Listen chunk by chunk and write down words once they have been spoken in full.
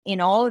In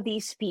all of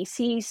these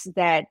species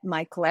that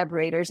my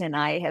collaborators and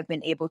I have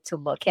been able to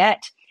look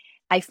at,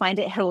 I find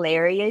it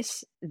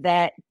hilarious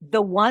that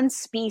the one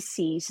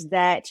species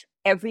that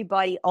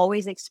everybody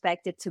always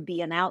expected to be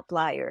an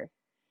outlier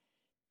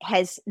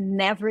has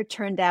never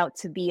turned out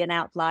to be an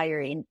outlier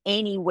in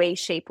any way,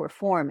 shape, or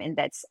form, and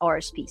that's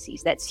our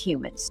species, that's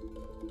humans.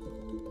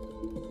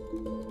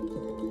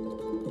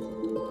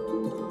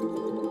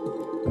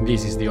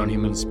 This is the On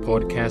Humans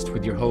podcast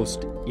with your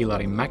host,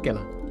 Ilari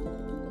Mäkelä.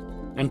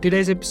 And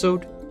today's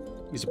episode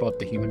is about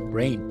the human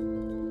brain.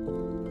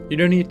 You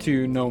don't need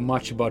to know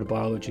much about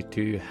biology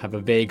to have a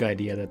vague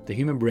idea that the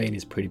human brain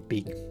is pretty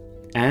big.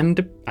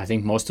 And I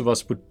think most of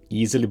us would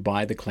easily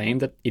buy the claim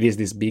that it is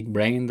this big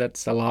brain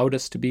that's allowed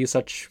us to be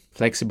such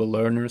flexible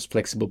learners,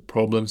 flexible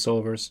problem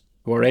solvers,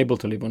 who are able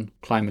to live on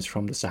climates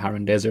from the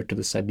Saharan desert to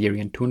the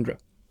Siberian tundra.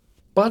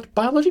 But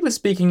biologically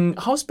speaking,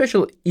 how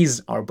special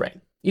is our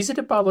brain? Is it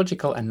a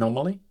biological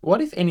anomaly?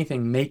 What, if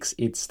anything, makes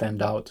it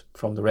stand out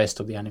from the rest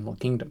of the animal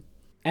kingdom?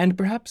 And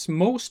perhaps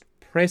most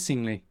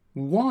pressingly,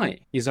 why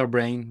is our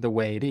brain the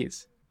way it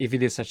is? If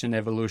it is such an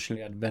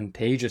evolutionarily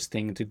advantageous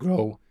thing to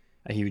grow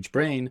a huge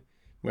brain,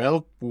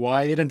 well,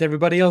 why didn't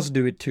everybody else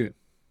do it too?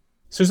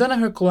 Suzana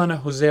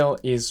Herculano-Houzel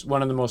is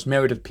one of the most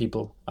merited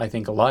people, I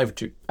think, alive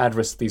to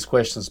address these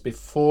questions.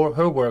 Before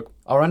her work,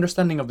 our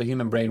understanding of the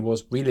human brain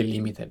was really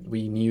limited.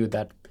 We knew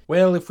that,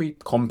 well, if we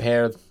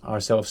compared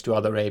ourselves to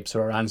other apes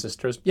or our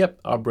ancestors, yep,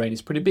 our brain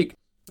is pretty big.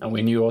 And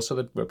we knew also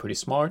that we're pretty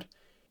smart.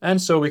 And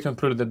so we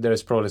concluded that there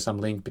is probably some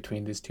link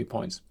between these 2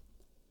 points.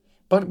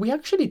 But we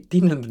actually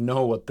didn't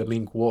know what the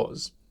link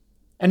was.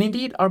 And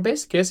indeed, our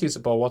best guesses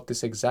about what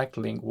this exact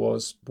link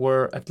was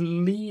were at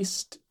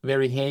least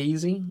very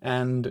hazy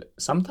and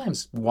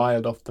sometimes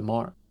wild off the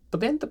mark. But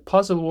then the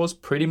puzzle was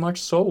pretty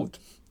much solved.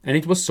 And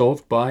it was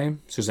solved by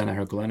Suzana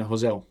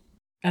Herculano-Houzel.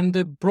 And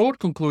the broad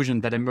conclusion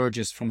that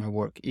emerges from her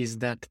work is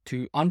that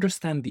to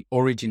understand the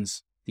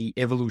origins, the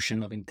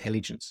evolution of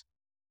intelligence,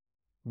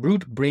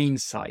 brute brain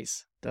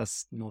size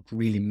does not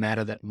really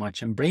matter that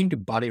much, and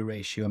brain-to-body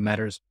ratio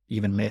matters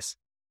even less.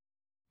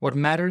 What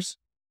matters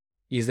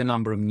is the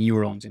number of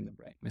neurons in the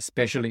brain,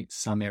 especially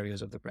some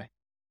areas of the brain.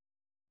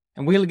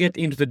 And we'll get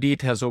into the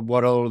details of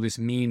what all this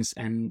means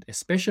and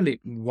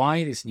especially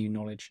why this new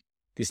knowledge,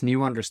 this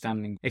new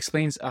understanding,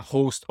 explains a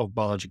host of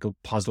biological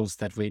puzzles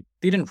that we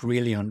didn't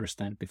really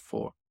understand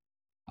before.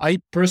 I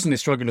personally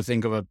struggle to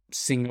think of a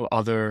single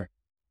other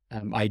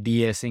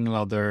idea, single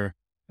other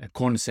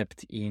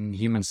concept in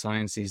human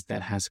sciences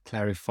that has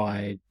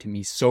clarified to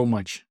me so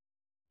much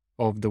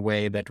of the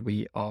way that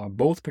we are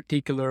both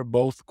particular,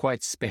 both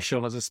quite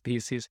special as a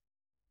species,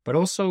 but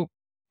also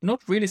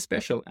not really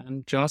special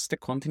and just a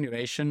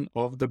continuation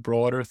of the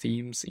broader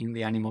themes in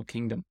the animal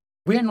kingdom.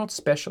 We are not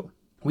special.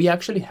 We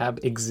actually have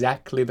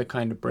exactly the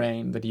kind of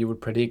brain that you would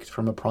predict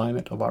from a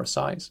primate of our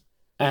size.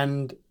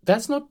 And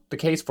that's not the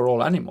case for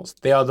all animals.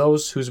 There are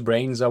those whose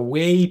brains are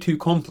way too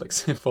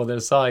complex for their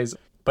size,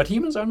 but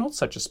humans are not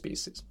such a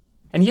species.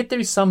 And yet there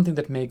is something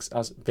that makes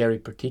us very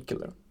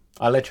particular.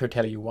 I'll let her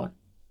tell you why.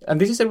 And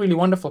this is a really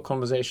wonderful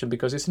conversation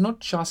because it's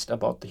not just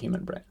about the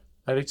human brain.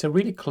 It's a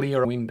really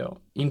clear window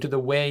into the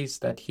ways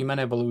that human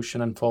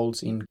evolution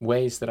unfolds in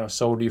ways that are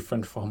so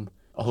different from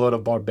a lot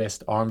of our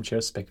best armchair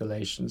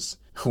speculations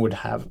would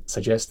have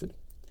suggested.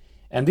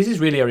 And this is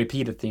really a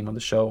repeated theme on the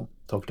show.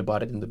 Talked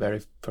about it in the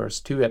very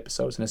first 2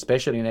 episodes, and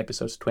especially in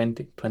episodes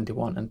 20,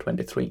 21, and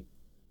 23.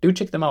 Do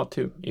check them out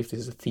too, if this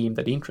is a theme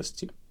that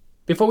interests you.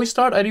 Before we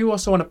start, I do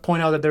also want to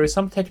point out that there is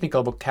some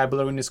technical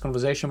vocabulary in this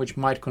conversation which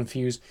might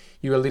confuse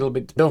you a little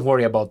bit. Don't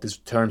worry about these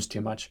terms too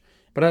much.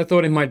 But I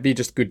thought it might be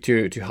just good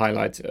to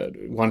highlight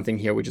one thing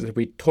here, which is that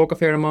we talk a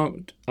fair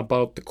amount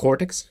about the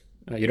cortex.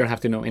 You don't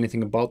have to know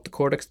anything about the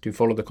cortex to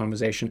follow the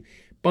conversation,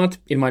 but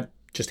it might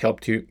just help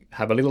to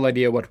have a little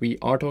idea what we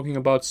are talking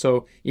about.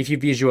 So if you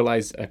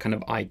visualize a kind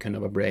of icon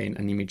of a brain,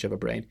 an image of a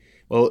brain,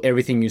 well,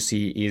 everything you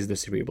see is the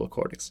cerebral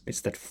cortex.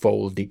 It's that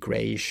foldy,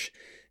 grayish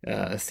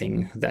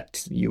thing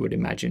that you would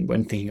imagine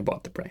when thinking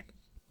about the brain.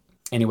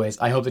 Anyways,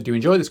 I hope that you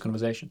enjoy this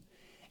conversation.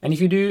 And if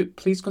you do,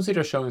 please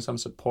consider showing some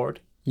support.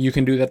 You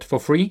can do that for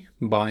free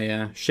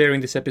by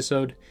sharing this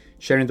episode,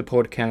 sharing the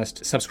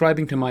podcast,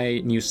 subscribing to my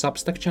new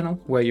Substack channel,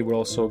 where you will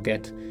also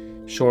get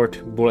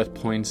short bullet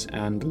points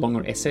and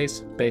longer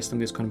essays based on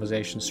this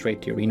conversation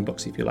straight to your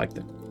inbox if you like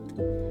them.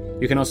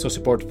 You can also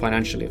support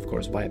financially, of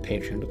course, via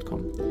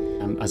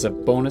patreon.com. As a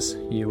bonus,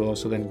 you will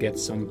also then get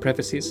some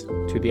prefaces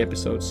to the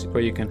episodes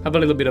where you can have a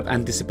little bit of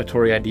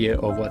anticipatory idea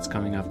of what's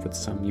coming up with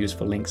some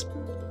useful links.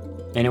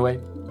 Anyway,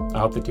 I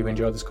hope that you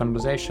enjoyed this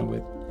conversation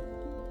with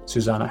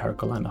Suzana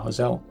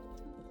Herculano-Houzel.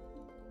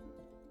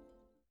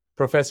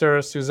 Professor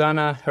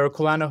Suzana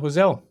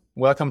Herculano-Houzel,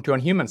 welcome to On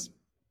Humans.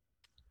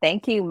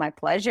 Thank you, my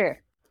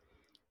pleasure.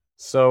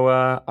 So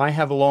I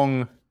have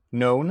long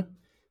known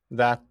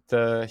that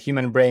the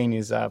human brain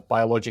is a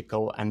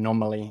biological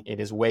anomaly. It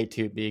is way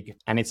too big,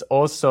 and it's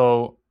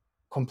also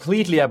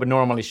completely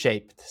abnormally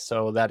shaped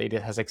so that it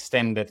has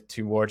extended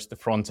towards the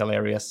frontal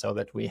area so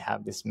that we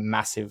have this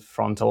massive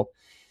frontal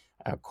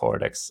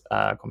cortex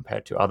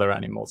compared to other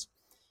animals.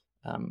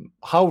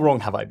 How wrong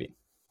have I been?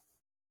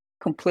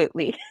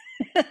 completely.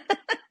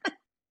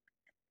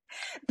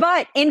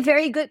 But in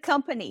very good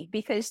company,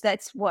 because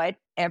that's what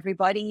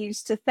everybody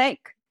used to think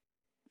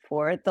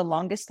for the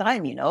longest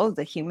time.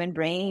 The human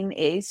brain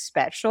is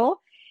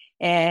special.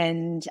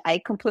 And I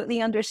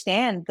completely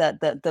understand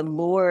the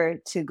lure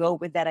to go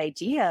with that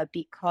idea,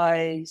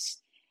 because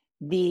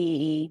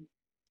it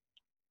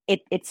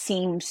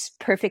seems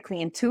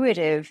perfectly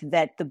intuitive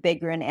that the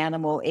bigger an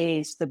animal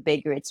is, the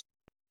bigger it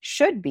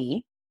should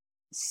be.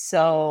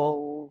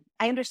 So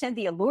I understand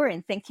the allure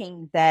in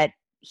thinking that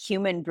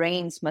human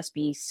brains must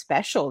be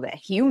special, that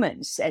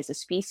humans as a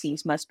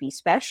species must be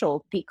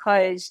special,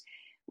 because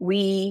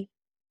we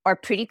are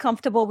pretty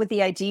comfortable with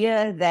the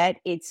idea that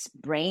it's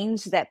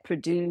brains that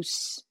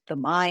produce the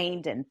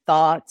mind and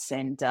thoughts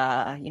and,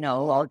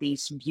 all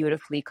these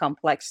beautifully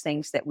complex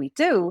things that we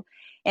do.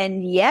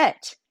 And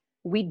yet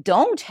we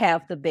don't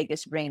have the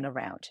biggest brain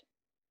around.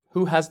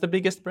 Who has the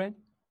biggest brain?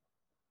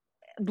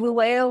 Blue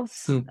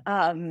whales,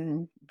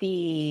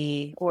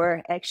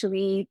 or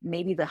actually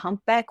maybe the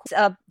humpback.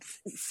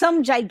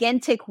 Some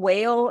gigantic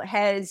whale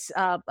has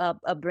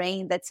a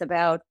brain that's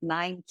about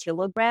 9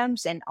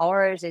 kilograms, and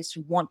ours is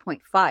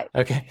 1.5.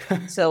 Okay.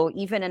 So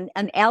even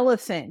an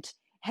elephant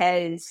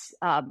has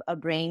a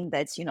brain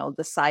that's,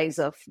 the size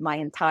of my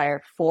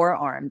entire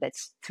forearm.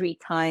 That's 3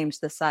 times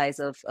the size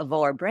of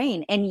our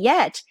brain. And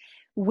yet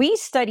we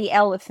study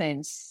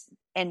elephants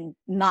and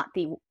not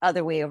the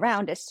other way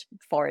around, as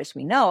far as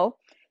we know.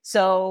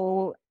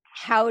 So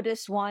how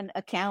does one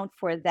account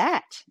for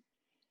that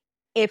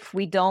if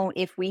we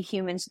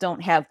humans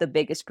don't have the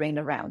biggest brain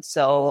around?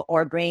 So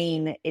our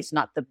brain is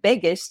not the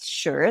biggest.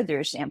 Sure,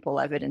 there's ample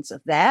evidence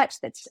of that.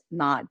 That's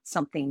not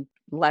something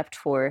left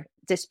for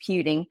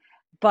disputing.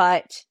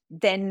 But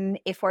then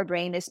if our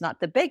brain is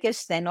not the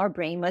biggest, then our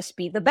brain must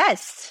be the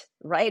best,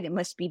 right? It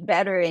must be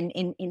better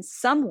in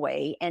some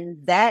way.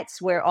 And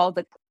that's where all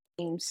the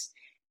claims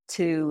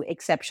to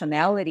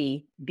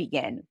exceptionality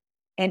begin.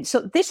 And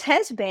so this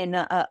has been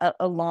a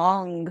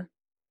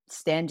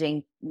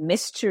long-standing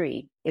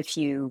mystery, if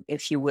you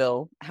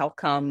will. How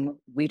come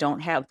we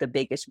don't have the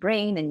biggest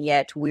brain, and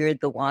yet we're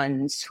the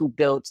ones who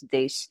built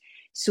this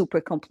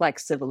super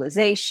complex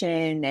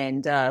civilization,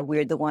 and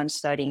we're the ones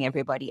studying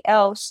everybody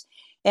else?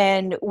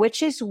 And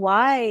which is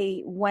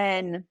why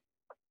when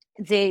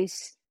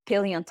this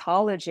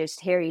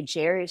paleontologist, Harry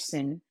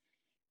Jerrison,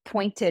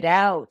 pointed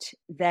out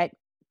that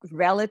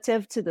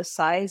relative to the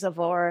size of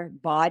our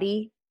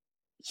body,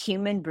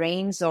 human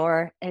brains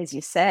are, as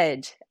you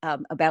said,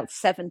 about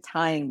 7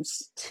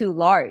 times too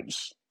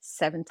large,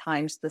 7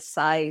 times the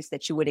size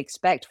that you would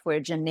expect for a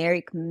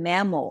generic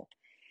mammal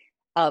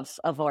of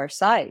our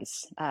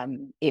size,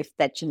 if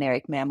that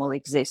generic mammal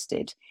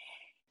existed.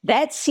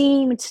 That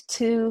seemed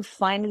to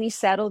finally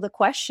settle the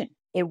question.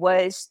 It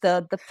was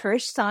the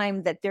first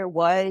time that there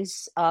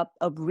was a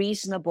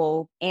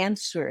reasonable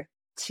answer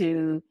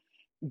to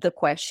the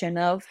question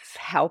of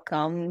how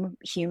come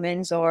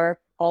humans are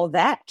all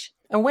that.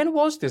 And when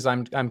was this?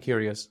 I'm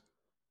curious.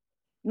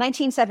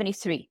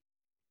 1973.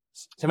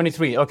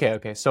 73.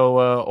 Okay. So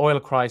oil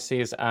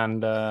crisis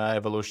and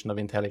evolution of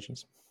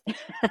intelligence.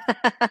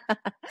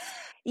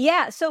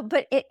 Yeah. So,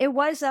 but it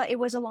was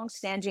a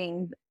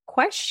long-standing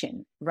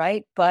question,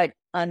 right? But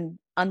an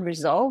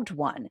unresolved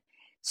one.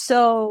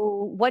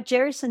 So what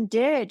Jerrison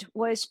did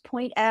was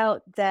point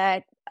out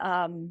that,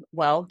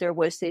 there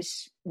was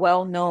this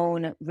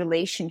well-known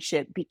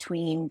relationship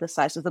between the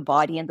size of the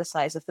body and the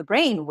size of the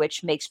brain,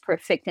 which makes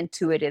perfect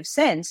intuitive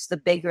sense. The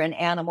bigger an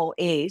animal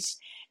is,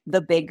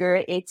 the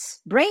bigger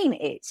its brain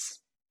is,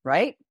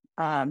 right?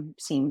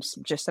 Seems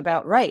just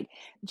about right.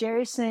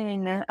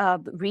 Jerrison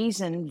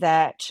reasoned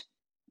that,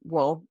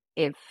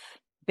 if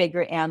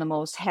bigger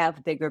animals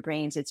have bigger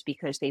brains, it's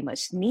because they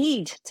must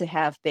need to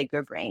have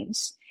bigger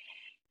brains.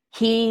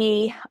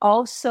 He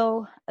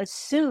also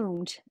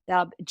assumed,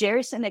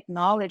 Jerrison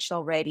acknowledged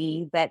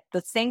already, that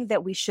the thing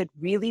that we should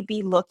really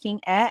be looking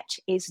at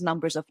is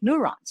numbers of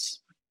neurons.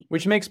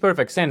 Which makes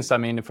perfect sense. I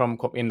mean,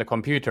 in the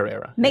computer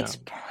era. Makes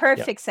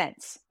perfect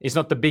sense. It's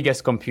not the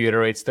biggest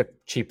computer; it's the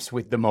chips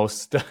with the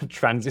most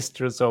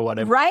transistors or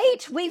whatever.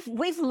 Right.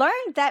 We've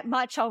learned that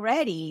much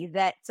already.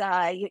 That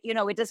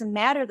it doesn't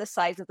matter the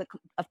size of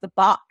the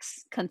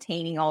box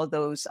containing all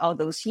those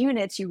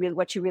units.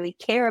 What you really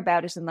care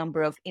about is the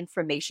number of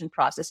information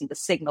processing, the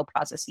signal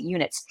processing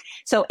units.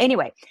 So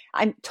anyway,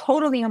 I'm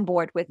totally on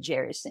board with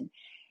Jerrison.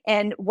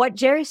 And what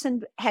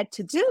Jerrison had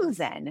to do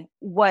then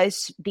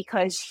was,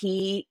 because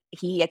he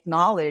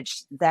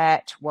acknowledged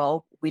that,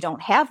 we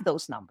don't have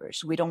those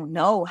numbers. We don't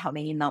know how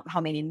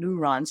many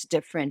neurons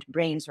different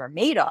brains are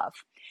made of.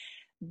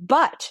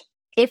 But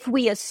if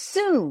we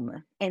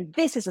assume, and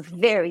this is a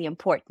very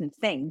important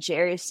thing,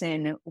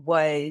 Jerrison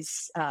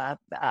was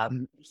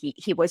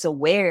he was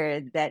aware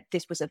that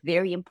this was a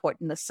very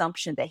important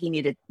assumption that he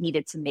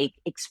needed to make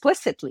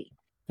explicitly.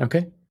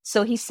 Okay.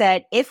 So he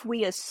said, if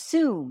we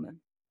assume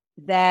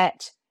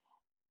that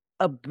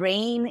a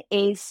brain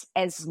is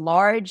as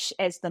large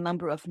as the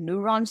number of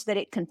neurons that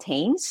it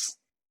contains,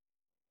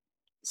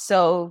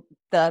 so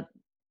the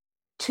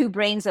two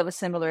brains of a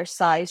similar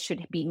size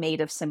should be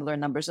made of similar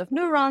numbers of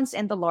neurons,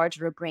 and the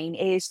larger a brain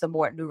is, the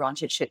more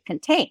neurons it should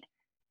contain,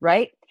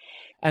 right?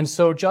 And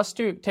so just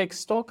to take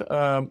stock,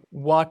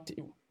 what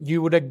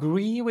you would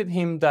agree with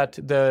him that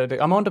the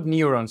amount of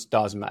neurons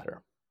does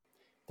matter.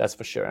 That's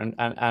for sure.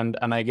 And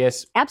I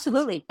guess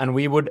absolutely. And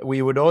we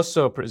would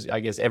also, I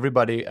guess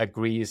everybody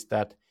agrees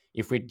that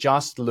if we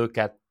just look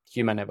at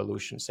human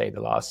evolution, say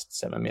the last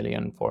 7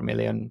 million, 4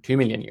 million, 2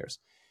 million years,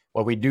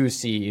 what we do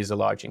see is a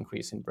large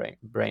increase in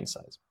brain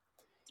size.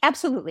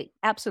 Absolutely.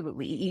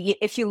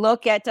 If you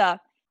look at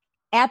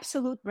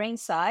absolute brain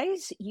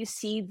size, you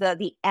see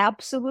the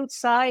absolute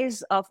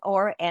size of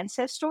our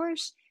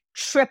ancestors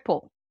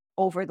triple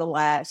over the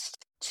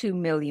last 2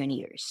 million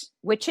years,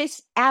 which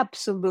is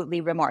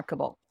absolutely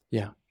remarkable.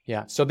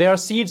 Yeah. So there are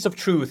seeds of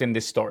truth in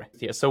this story.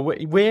 Yeah. So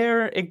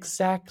where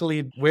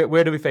exactly do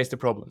we face the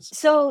problems?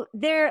 So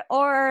there's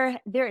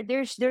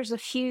a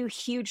few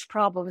huge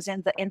problems,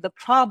 and the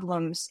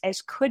problems,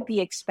 as could be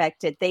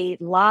expected, they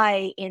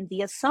lie in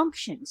the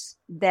assumptions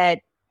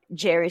that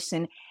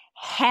Jerrison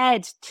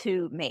had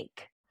to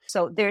make.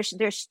 So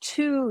there's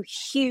two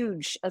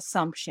huge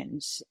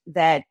assumptions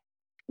that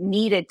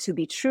needed to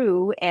be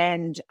true,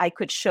 and I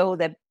could show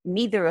that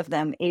neither of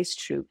them is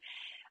true.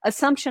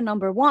 Assumption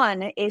number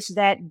one is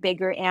that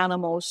bigger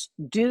animals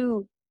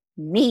do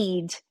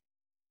need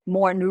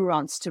more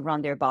neurons to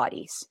run their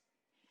bodies.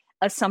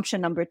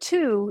 Assumption number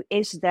two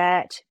is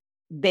that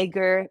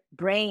bigger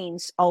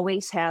brains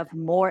always have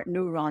more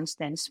neurons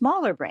than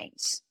smaller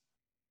brains,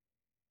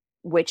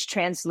 which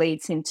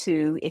translates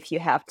into, if you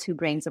have two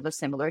brains of a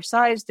similar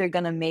size, they're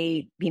going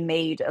to be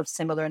made of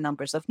similar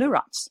numbers of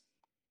neurons,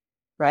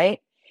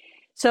 right?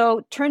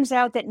 So turns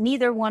out that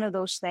neither one of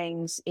those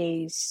things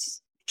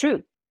is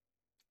true.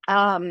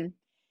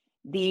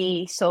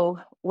 So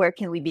where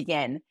can we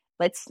begin?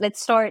 Let's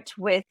start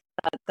with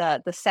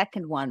the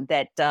second one,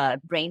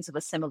 that brains of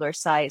a similar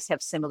size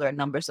have similar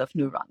numbers of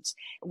neurons.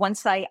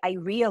 Once I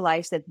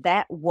realized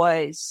that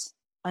was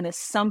an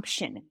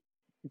assumption,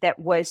 that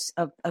was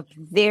a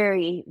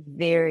very,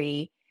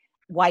 very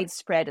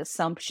widespread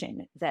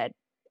assumption that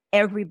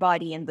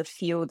everybody in the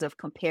field of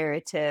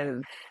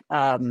comparative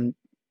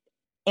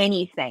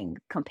anything,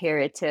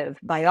 comparative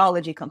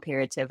biology,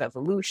 comparative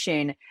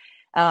evolution,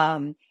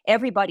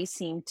 everybody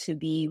seemed to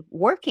be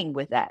working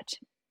with that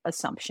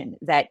assumption.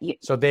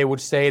 So they would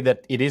say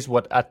that it is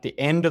what, at the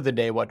end of the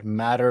day, what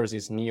matters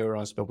is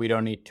neurons, but we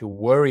don't need to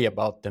worry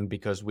about them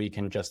because we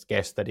can just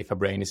guess that if a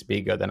brain is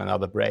bigger than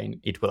another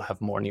brain, it will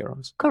have more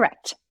neurons.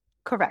 Correct.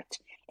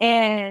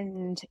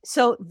 And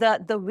so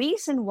the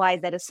reason why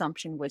that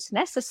assumption was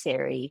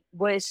necessary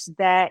was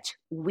that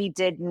we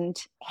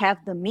didn't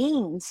have the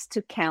means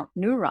to count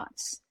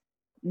neurons,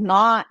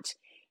 not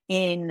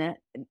in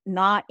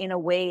a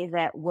way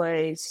that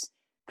was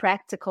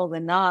practical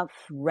enough,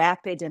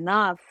 rapid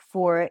enough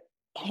for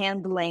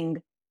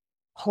handling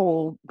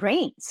whole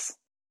brains.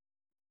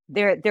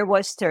 There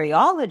was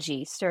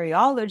stereology.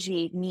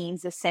 Stereology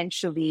means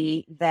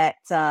essentially that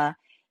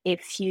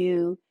if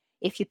you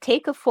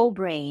take a full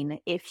brain,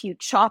 if you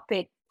chop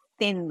it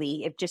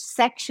thinly, if just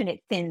section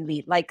it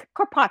thinly, like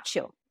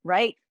carpaccio,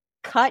 right?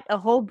 Cut a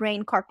whole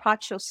brain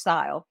carpaccio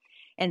style,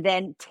 and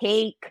then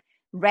take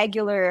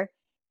regular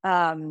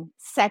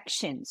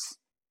sections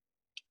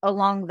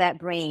along that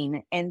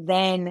brain, and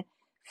then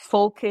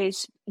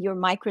focus your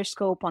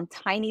microscope on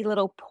tiny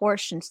little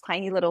portions,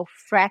 tiny little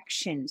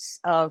fractions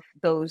of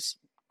those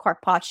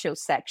carpaccio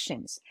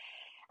sections.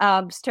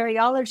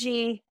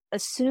 Stereology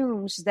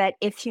assumes that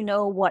if you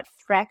know what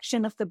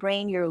fraction of the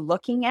brain you're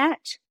looking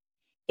at,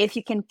 if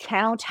you can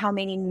count how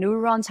many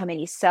neurons, how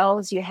many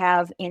cells you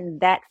have in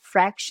that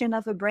fraction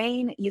of a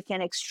brain, you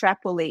can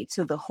extrapolate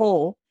to the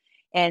whole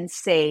and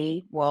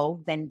say,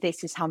 well, then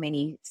this is how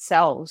many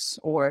cells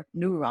or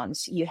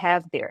neurons you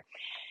have there.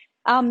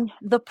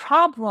 The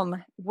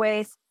problem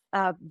with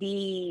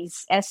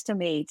these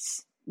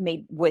estimates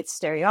made with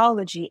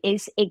stereology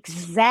is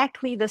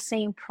exactly the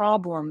same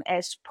problem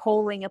as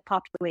polling a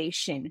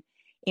population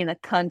in a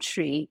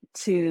country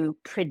to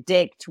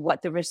predict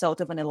what the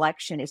result of an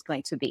election is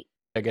going to be.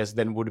 I guess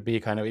then would be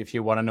kind of, if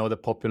you want to know the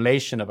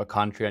population of a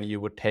country, and you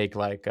would take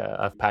like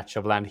a patch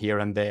of land here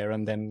and there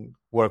and then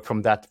work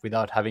from that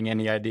without having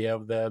any idea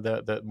of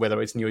the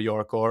whether it's New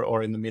York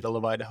or in the middle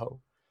of Idaho.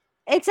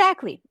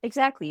 Exactly.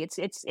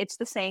 It's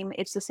the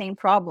same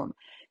problem.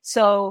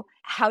 So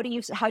how do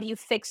you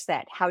fix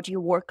that? How do you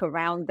work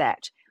around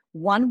that?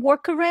 One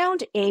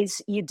workaround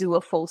is you do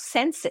a full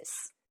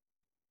census.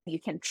 You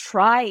can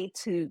try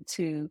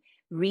to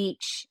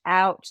reach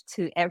out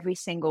to every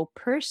single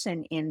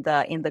person in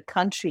the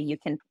country.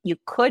 You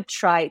could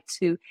try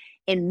to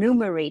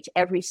enumerate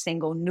every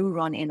single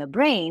neuron in a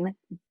brain,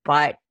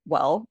 but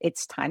well,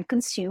 it's time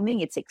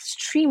consuming, it's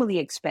extremely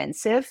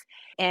expensive,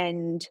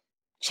 and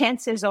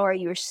chances are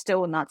you're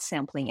still not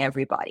sampling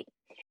everybody.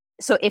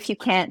 So if you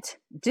can't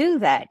do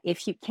that,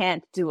 if you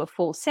can't do a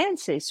full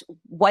census,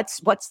 what's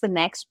the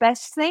next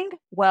best thing?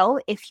 Well,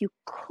 if you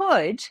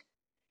could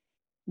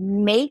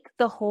make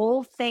the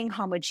whole thing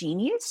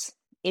homogeneous,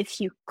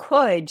 if you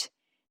could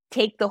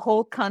take the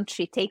whole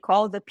country, take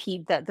all the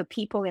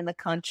people in the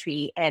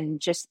country and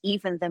just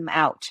even them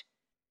out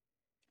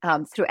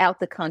throughout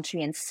the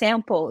country and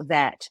sample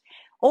that.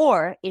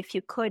 Or if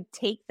you could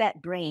take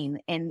that brain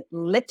and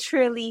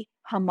literally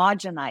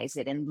homogenize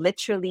it and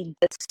literally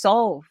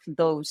dissolve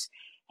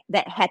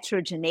that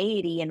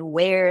heterogeneity and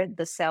where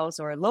the cells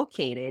are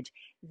located,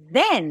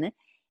 then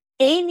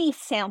any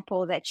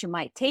sample that you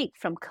might take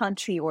from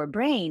country or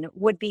brain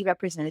would be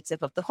representative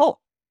of the whole,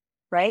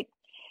 right?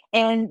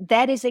 And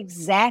that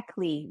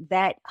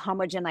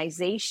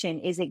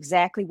homogenization is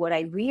exactly what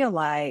I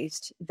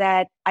realized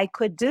that I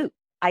could do.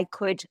 I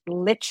could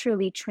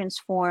literally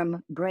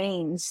transform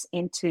brains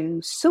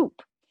into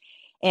soup.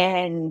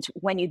 And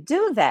when you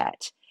do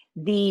that,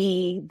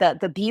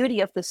 the beauty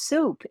of the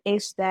soup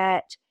is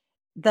that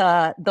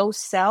those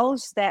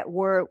cells that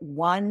were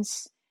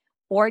once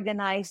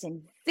organized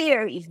in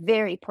very,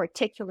 very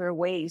particular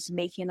ways,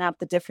 making up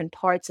the different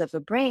parts of a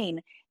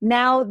brain,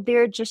 now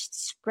they're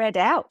just spread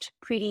out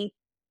pretty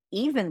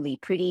evenly,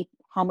 pretty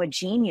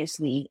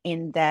homogeneously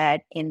in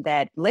that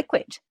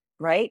liquid,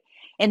 right?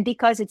 And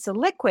because it's a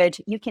liquid,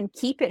 you can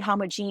keep it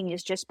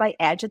homogeneous just by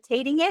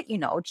agitating it,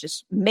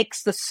 just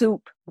mix the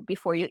soup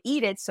before you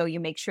eat it. So you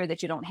make sure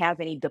that you don't have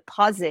any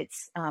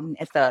deposits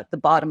at the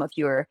bottom of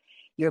your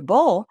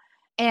bowl.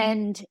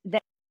 And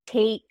then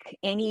take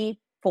any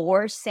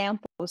 4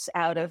 samples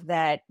out of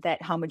that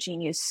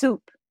homogeneous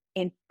soup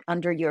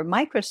under your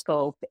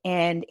microscope.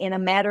 And in a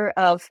matter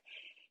of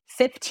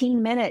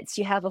 15 minutes,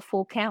 you have a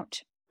full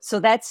count. So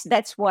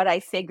that's what I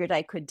figured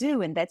I could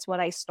do. And that's what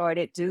I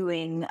started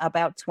doing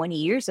about 20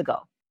 years ago.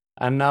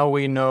 And now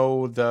we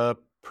know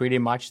pretty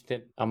much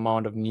the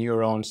amount of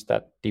neurons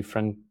that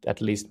different,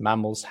 at least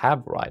mammals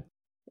have, right?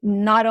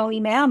 Not only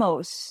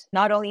mammals,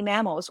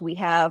 we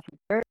have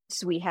birds,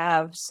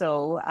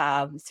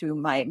 through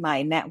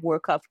my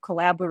network of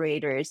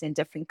collaborators in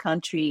different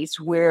countries,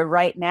 we're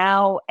right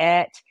now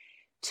at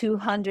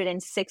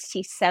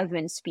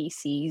 267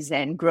 species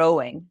and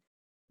growing.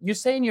 You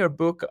say in your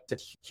book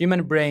that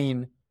human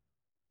brain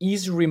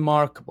is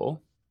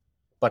remarkable,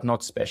 but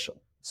not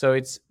special. So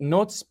it's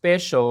not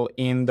special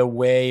in the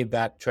way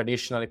that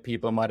traditionally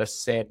people might have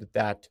said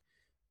that,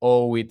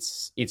 oh,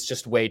 it's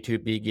just way too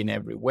big in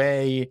every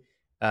way,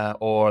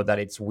 or that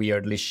it's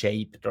weirdly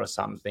shaped or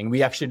something.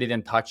 We actually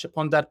didn't touch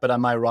upon that, but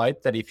am I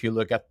right that if you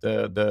look at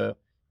the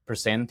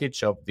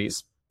percentage of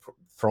these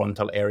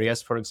frontal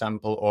areas, for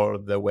example, or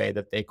the way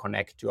that they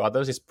connect to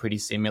others is pretty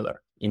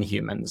similar in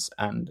humans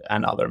and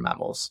other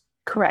mammals?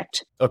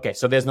 Correct. Okay,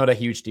 so there's not a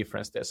huge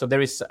difference there. So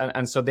there is,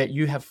 and so that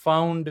you have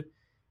found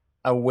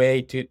a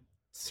way to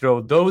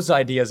throw those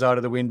ideas out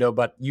of the window,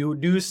 but you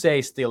do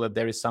say still that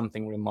there is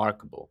something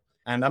remarkable.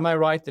 And am I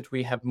right that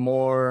we have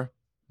more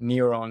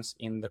neurons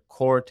in the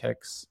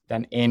cortex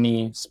than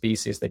any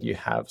species that you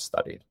have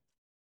studied?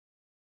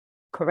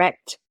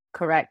 Correct.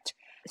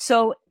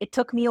 So it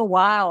took me a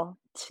while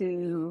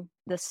to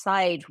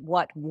decide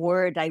what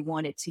word I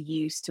wanted to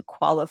use to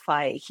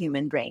qualify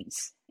human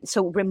brains.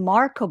 So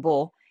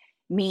remarkable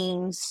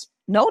means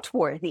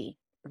noteworthy,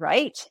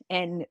 right?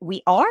 And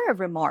we are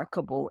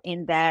remarkable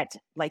in that,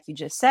 like you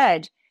just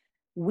said,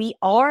 we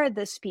are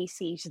the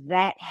species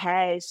that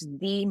has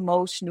the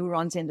most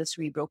neurons in the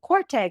cerebral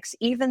cortex.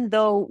 Even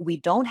though we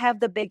don't have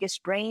the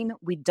biggest brain,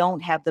 we don't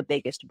have the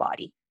biggest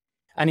body.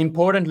 And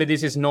importantly,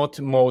 this is not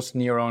most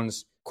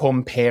neurons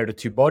compared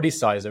to body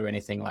size or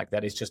anything like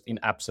that. It's just in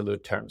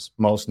absolute terms,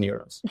 most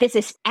neurons. This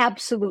is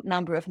absolute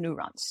number of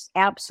neurons.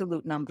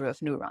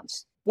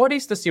 What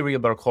is the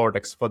cerebral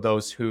cortex for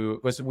those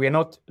because we're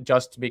not,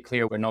 just to be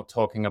clear, we're not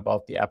talking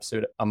about the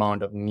absolute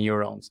amount of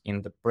neurons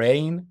in the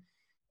brain.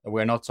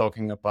 We're not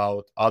talking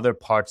about other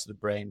parts of the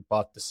brain,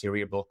 but the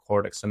cerebral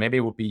cortex. So maybe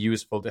it would be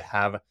useful to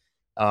have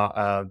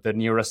the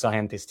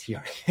neuroscientist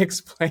here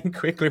explain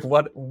quickly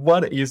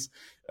what is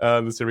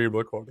the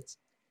cerebral cortex.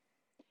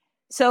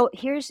 So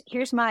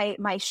here's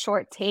my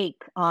short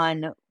take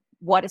on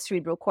what a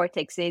cerebral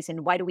cortex is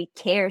and why do we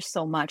care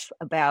so much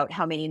about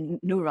how many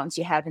neurons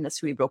you have in the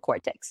cerebral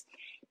cortex.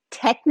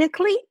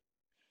 Technically,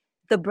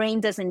 the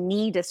brain doesn't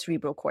need a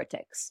cerebral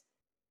cortex.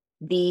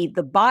 The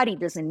body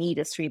doesn't need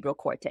a cerebral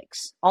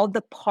cortex. All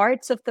the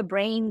parts of the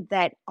brain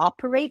that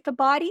operate the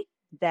body,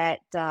 that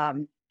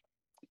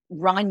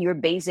run your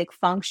basic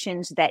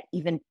functions, that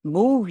even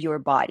move your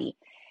body,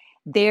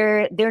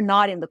 they're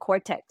not in the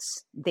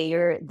cortex. They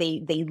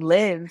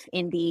live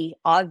in the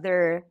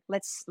other,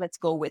 let's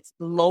go with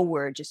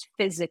lower, just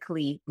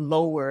physically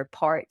lower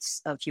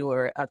parts of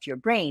your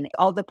brain.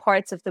 All the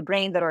parts of the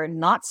brain that are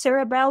not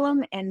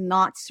cerebellum and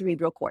not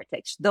cerebral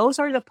cortex. Those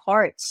are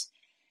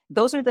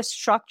the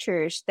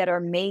structures that are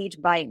made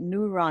by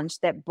neurons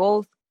that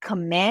both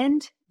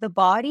command the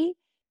body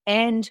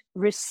and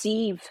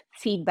receive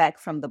feedback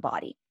from the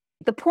body.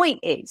 The point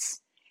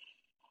is,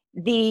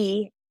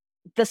 the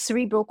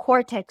cerebral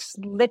cortex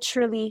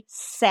literally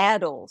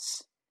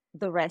saddles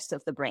the rest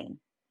of the brain,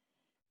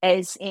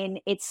 as in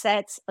it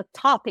sets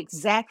atop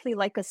exactly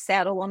like a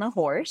saddle on a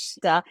horse.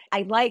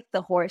 I like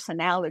the horse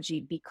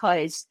analogy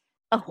because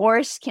a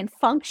horse can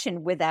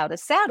function without a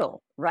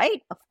saddle,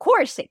 right? Of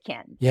course it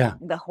can. Yeah.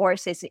 The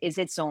horse is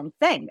its own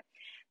thing.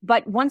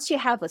 But once you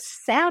have a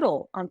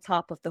saddle on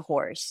top of the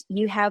horse,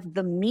 you have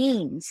the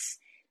means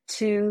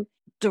to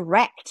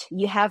direct,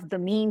 you have the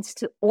means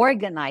to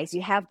organize,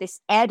 you have this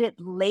added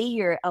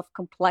layer of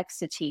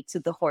complexity to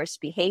the horse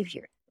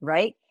behavior,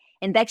 right?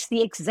 And that's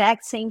the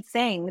exact same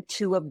thing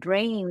to a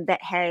brain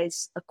that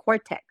has a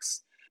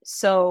cortex.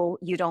 So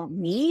you don't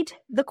need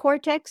the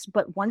cortex,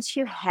 but once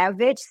you have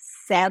it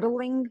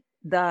saddling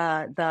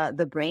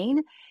the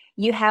brain,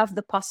 you have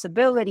the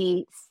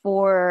possibility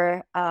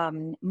for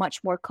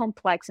much more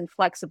complex and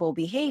flexible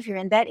behavior.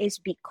 And that is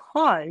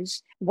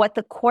because what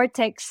the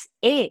cortex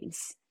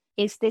is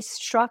this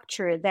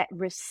structure that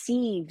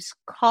receives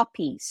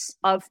copies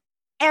of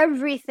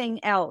everything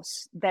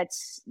else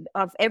that's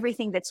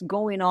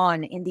going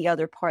on in the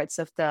other parts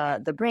of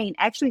the brain.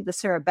 Actually, the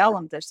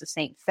cerebellum does the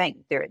same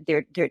thing. There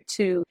are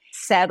two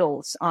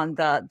saddles on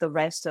the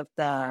rest of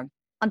on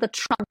the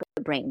trunk of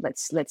the brain.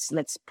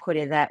 Let's put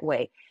it that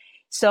way.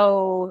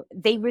 So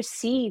they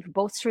receive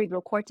both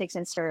cerebral cortex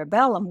and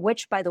cerebellum,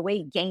 which, by the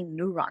way, gain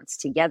neurons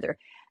together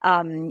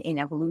in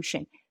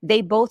evolution.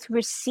 They both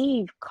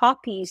receive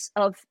copies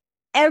of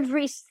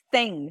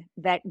everything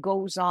that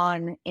goes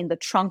on in the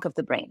trunk of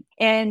the brain.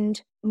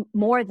 And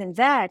more than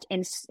that,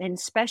 and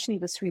especially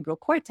the cerebral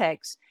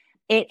cortex,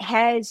 it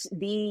has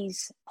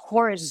these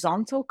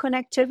horizontal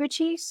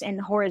connectivities,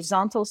 and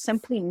horizontal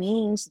simply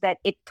means that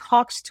it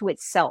talks to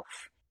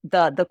itself.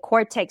 The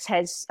cortex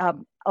has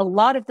a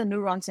lot of the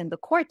neurons in the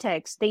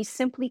cortex. They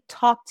simply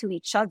talk to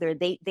each other.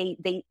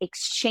 They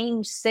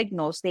exchange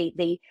signals.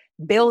 They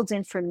build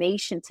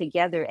information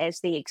together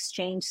as they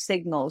exchange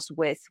signals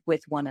with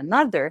one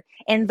another.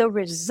 And the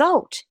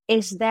result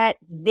is that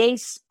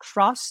this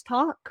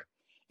crosstalk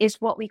is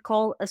what we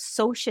call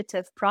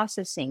associative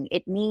processing.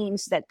 It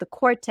means that the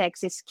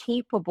cortex is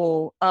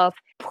capable of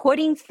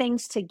putting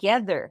things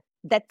together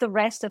that the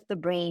rest of the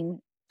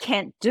brain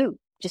can't do,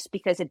 just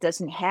because it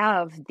doesn't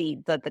have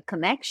the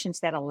connections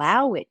that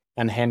allow it.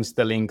 And hence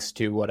the links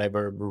to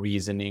whatever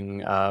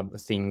reasoning,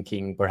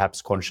 thinking,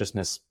 perhaps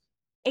consciousness.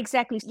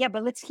 Exactly. Yeah,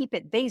 but let's keep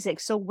it basic.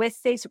 So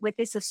with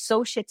this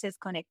associative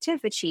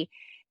connectivity,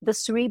 the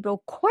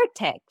cerebral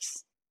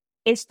cortex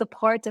is the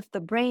part of the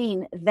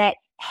brain that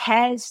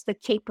has the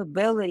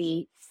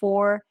capability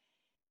for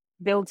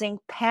building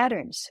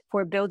patterns,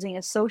 for building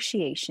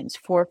associations,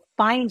 for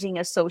finding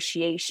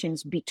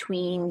associations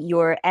between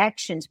your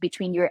action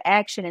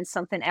and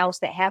something else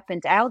that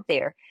happened out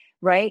there,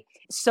 right?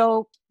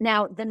 So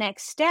now the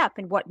next step,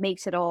 and what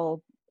makes it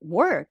all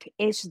work,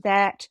 is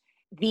that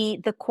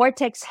the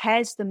cortex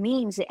has the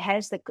means, it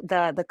has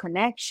the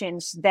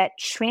connections that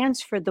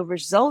transfer the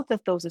result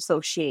of those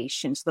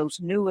associations, those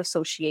new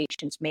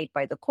associations made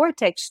by the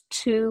cortex,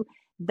 to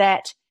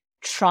that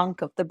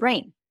trunk of the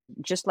brain.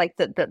 Just like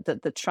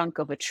the trunk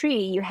of a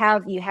tree, you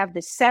have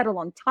the saddle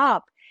on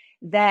top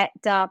that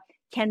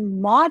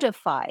can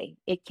modify.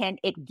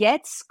 It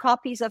gets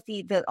copies of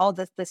all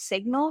the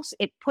signals.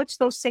 It puts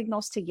those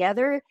signals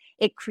together.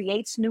 It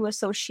creates new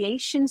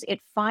associations. It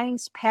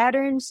finds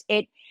patterns.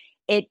 It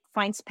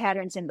finds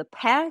patterns in the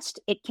past.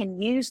 It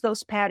can use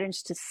those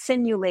patterns to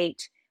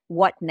simulate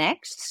what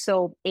next.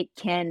 So it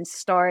can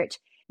start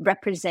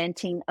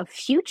representing a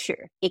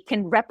future. It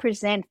can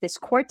represent, this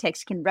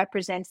cortex can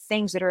represent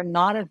things that are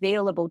not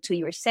available to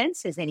your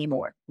senses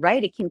anymore,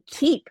 right? It can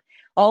keep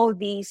all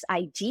these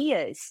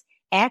ideas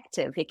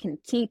active. It can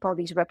keep all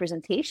these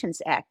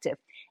representations active.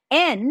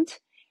 And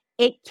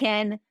it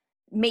can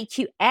make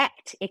you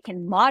act. It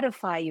can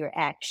modify your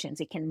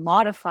actions. It can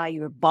modify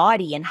your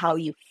body and how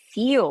you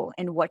feel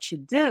and what you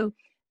do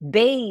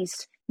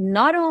based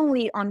not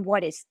only on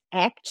what is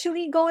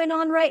actually going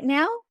on right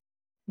now,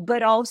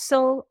 but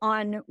also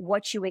on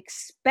what you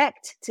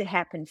expect to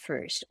happen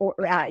first or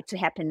to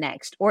happen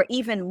next. Or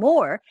even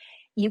more,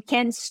 you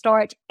can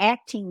start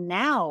acting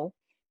now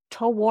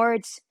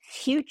towards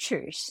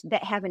futures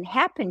that haven't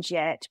happened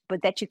yet,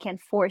 but that you can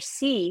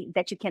foresee,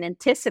 that you can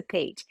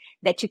anticipate,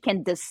 that you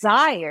can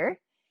desire,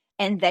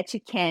 and that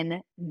you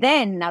can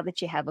then, now that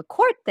you have a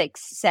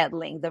cortex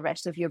settling the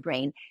rest of your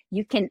brain,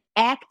 you can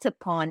act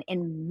upon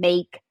and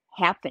make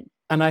happen.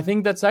 And I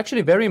think that's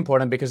actually very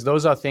important, because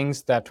those are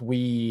things that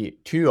we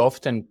too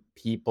often,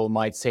 people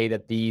might say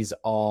that these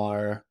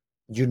are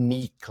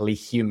uniquely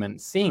human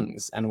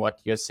things. And what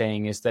you're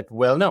saying is that,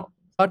 well, no,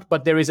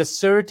 but there is a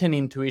certain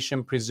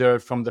intuition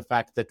preserved from the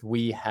fact that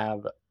we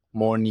have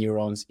more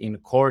neurons in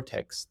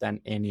cortex than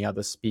any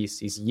other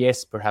species.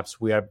 Yes, perhaps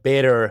we are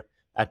better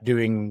at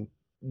doing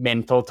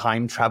mental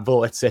time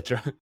travel,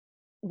 etc.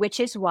 Which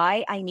is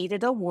why I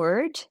needed a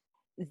word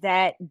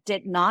that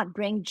did not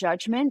bring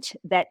judgment,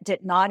 that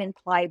did not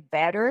imply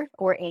better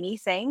or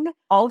anything.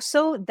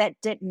 Also, that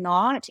did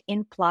not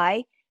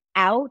imply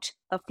out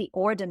of the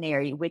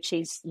ordinary, which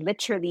is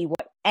literally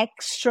what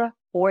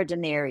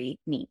extraordinary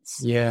means.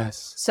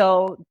 Yes.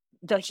 So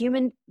the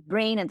human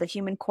brain and the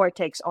human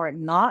cortex are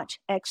not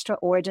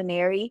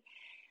extraordinary.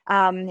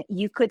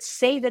 You could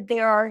say that they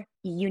are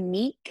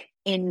unique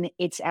in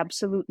its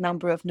absolute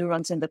number of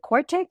neurons in the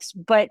cortex,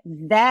 but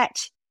that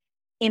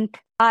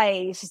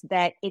implies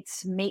that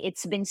it's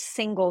been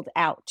singled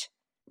out,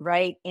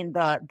 right, in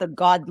the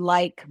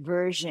godlike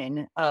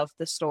version of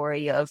the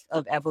story of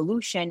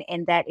evolution.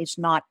 And that is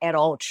not at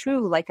all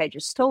true. Like I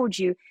just told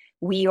you,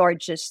 we are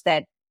just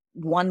that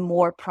one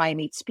more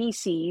primate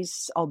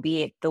species,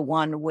 albeit the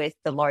one with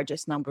the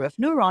largest number of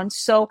neurons.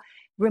 So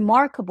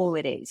remarkable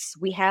it is.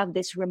 We have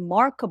this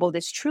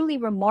truly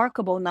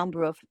remarkable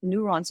number of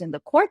neurons in the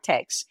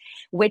cortex,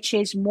 which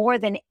is more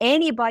than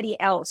anybody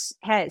else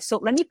has. So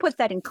let me put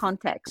that in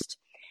context.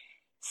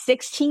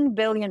 16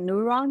 billion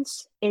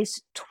neurons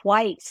is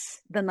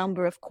twice the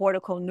number of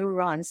cortical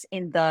neurons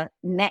in the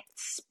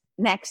next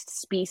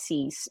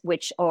species,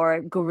 which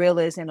are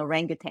gorillas and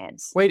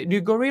orangutans. Wait,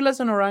 do gorillas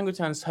and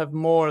orangutans have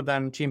more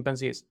than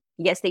chimpanzees?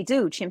 Yes, they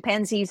do.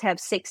 Chimpanzees have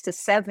 6 to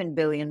 7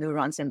 billion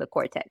neurons in the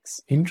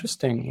cortex.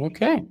 Interesting.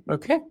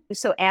 Okay.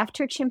 So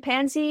after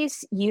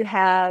chimpanzees, you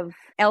have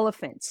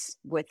elephants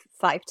with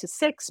 5 to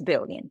 6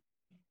 billion.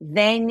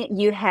 Then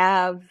you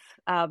have,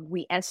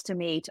 we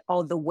estimate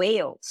all the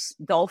whales,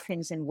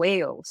 dolphins and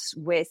whales,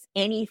 with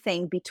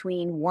anything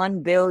between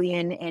 1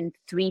 billion and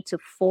 3 to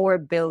 4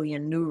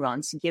 billion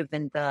neurons,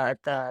 given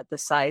the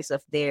size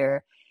of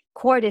their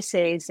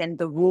cortices and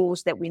the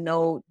rules that we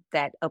know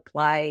that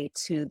apply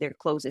to their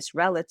closest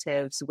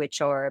relatives,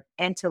 which are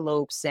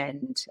antelopes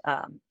and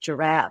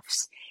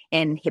giraffes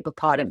and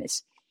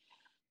hippopotamus.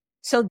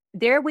 So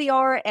there we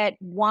are at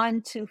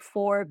 1 to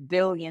 4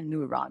 billion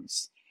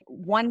neurons.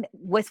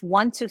 With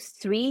 1 to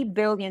 3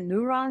 billion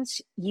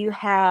neurons, you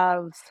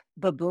have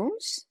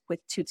baboons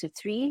with 2 to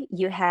 3.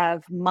 You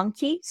have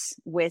monkeys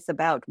with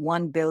about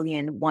 1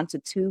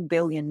 to 2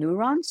 billion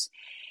neurons.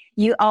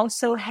 You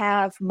also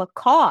have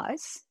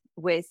macaws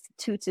with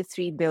 2 to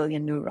 3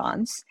 billion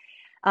neurons.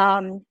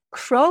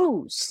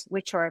 Crows,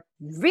 which are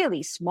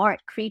really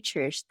smart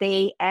creatures,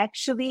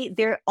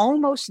 they're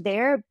almost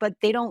there, but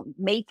they don't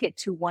make it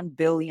to 1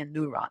 billion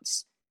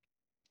neurons,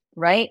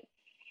 right?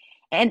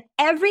 And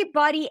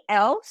everybody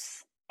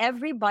else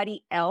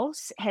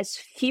has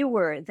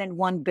fewer than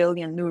 1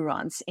 billion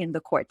neurons in the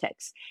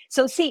cortex.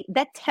 So see,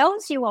 that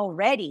tells you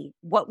already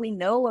what we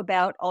know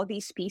about all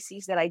these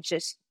species that I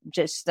just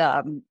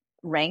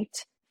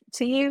ranked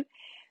to you.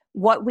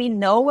 What we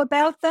know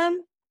about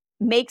them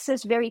makes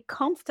us very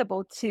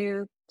comfortable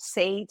to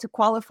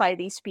qualify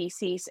these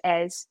species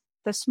as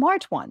the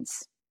smart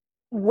ones,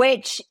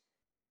 which,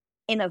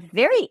 in a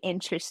very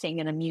interesting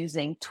and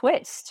amusing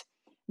twist,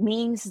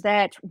 means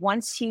that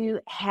once you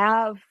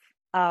have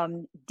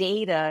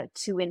data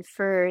to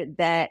infer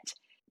that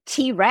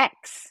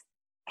T-Rex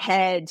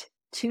had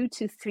 2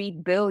 to 3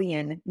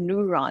 billion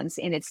neurons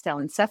in its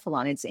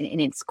telencephalon, in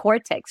its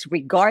cortex,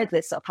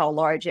 regardless of how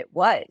large it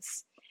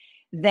was,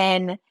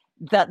 then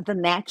the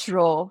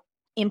natural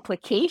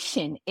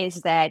implication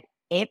is that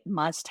it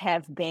must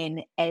have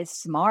been as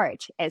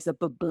smart as a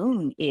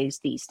baboon is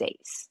these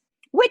days,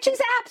 which is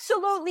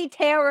absolutely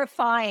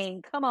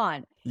terrifying. Come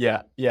on.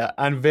 Yeah,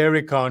 and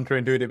very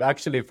counterintuitive.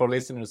 Actually, for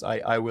listeners,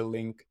 I will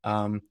link.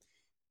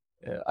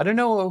 I don't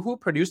know who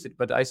produced it,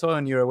 but I saw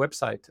on your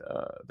website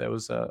there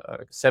was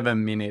a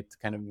 7-minute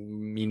kind of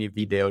mini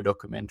video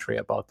documentary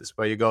about this,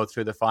 where you go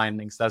through the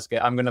findings. That's good.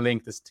 I'm going to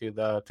link this to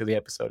the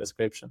episode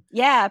description.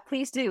 Yeah,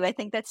 please do. I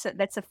think that's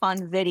a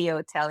fun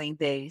video telling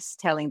this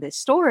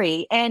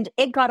story, and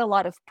it got a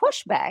lot of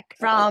pushback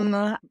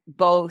from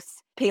both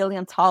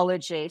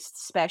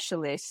paleontologists,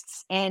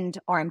 specialists, and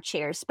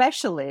armchair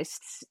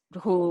specialists,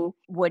 who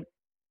would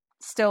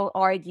still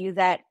argue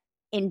that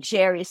in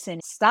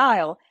Jerrison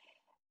style.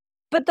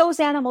 But those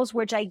animals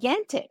were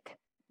gigantic.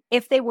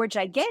 If they were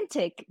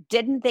gigantic,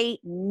 didn't they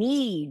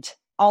need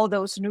all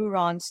those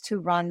neurons to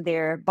run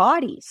their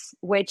bodies?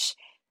 Which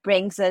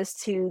brings us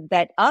to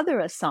that other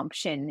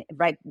assumption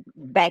right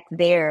back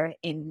there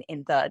in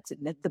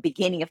the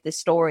beginning of the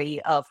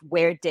story of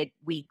where did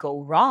we go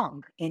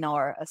wrong in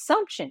our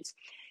assumptions.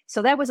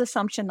 So that was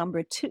assumption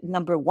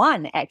number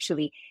one,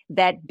 actually,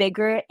 that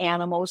bigger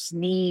animals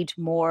need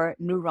more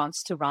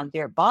neurons to run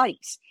their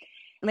bodies.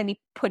 Let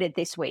me put it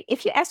this way.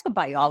 If you ask a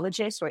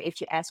biologist, or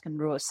if you ask a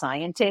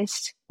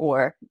neuroscientist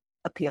or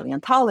a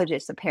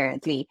paleontologist,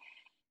 apparently,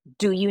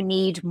 do you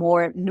need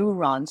more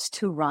neurons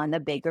to run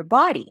a bigger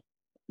body?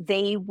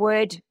 They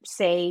would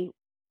say,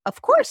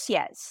 of course,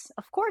 yes.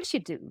 Of course you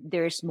do.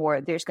 There's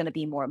going to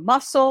be more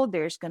muscle.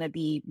 There's going to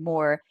be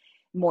more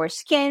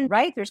skin,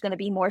 right? There's going to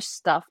be more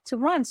stuff to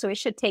run. So it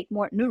should take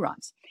more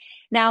neurons.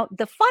 Now,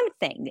 the fun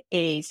thing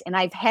is, and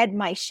I've had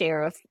my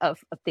share of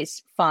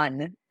this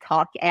fun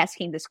talk,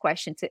 asking this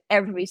question to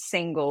every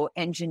single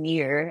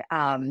engineer,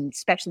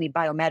 especially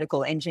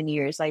biomedical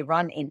engineers I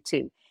run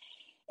into,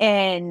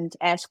 and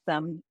ask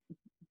them,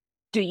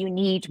 do you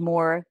need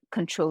more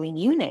controlling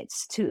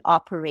units to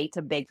operate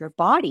a bigger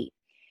body?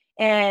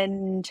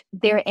 And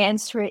their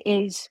answer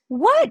is,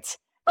 what?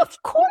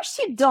 Of course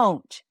you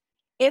don't.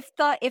 If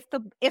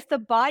the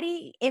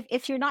body,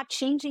 if you're not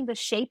changing the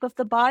shape of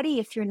the body,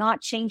 if you're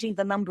not changing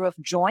the number of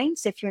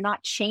joints, if you're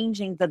not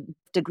changing the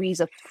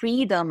degrees of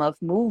freedom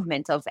of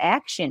movement, of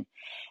action,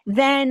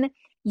 then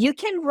You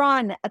can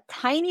run a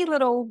tiny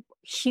little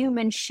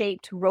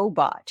human-shaped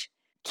robot,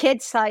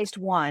 kid-sized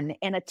one,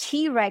 and a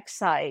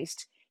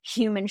T-Rex-sized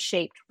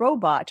human-shaped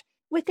robot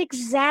with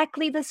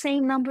exactly the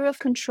same number of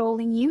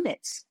controlling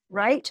units,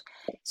 right?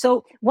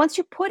 So once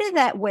you put it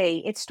that way,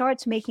 it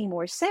starts making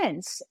more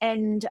sense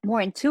and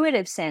more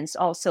intuitive sense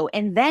also.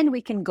 And then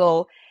we can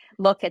go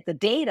look at the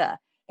data.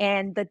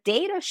 And the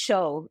data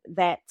show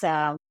that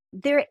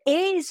there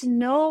is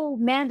no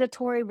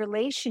mandatory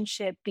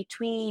relationship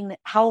between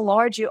how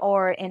large you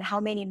are and how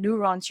many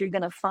neurons you're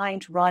going to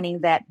find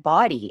running that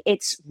body.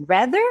 It's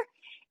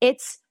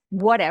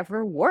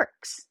whatever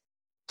works.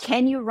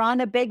 Can you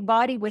run a big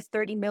body with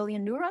 30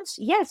 million neurons?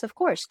 Yes, of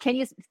course. Can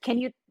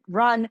you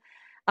run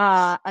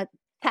a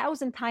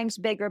 1,000 times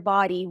bigger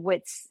body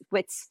with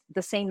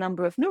the same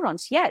number of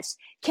neurons? Yes.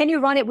 Can you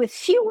run it with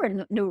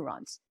fewer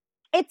neurons?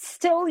 It's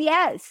still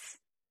yes.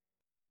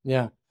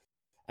 Yeah.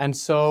 And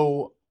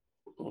so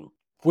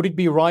would it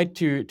be right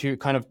to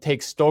kind of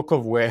take stock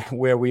of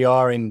where we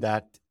are in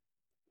that?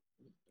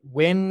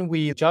 When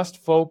we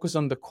just focus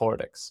on the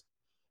cortex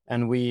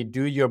and we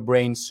do your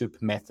brain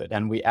soup method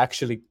and we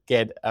actually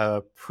get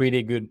a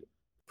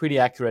pretty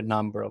accurate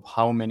number of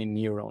how many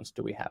neurons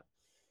do we have,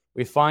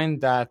 we find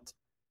that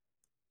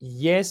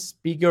yes,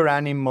 bigger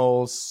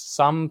animals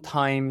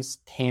sometimes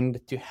tend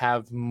to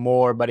have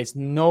more, but it's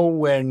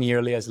nowhere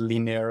nearly as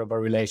linear of a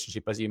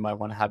relationship as you might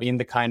want to have. In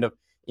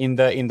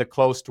the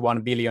close to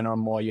 1 billion or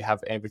more, you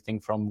have everything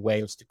from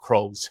whales to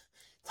crows,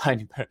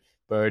 tiny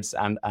birds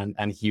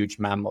and huge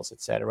mammals,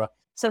 etc.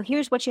 So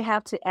here's what you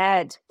have to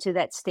add to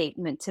that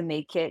statement to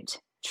make it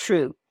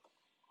true.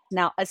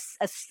 Now,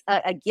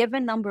 a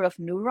given number of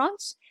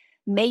neurons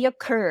may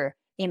occur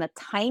in a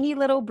tiny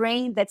little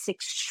brain that's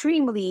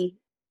extremely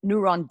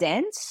neuron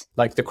dense.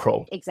 Like the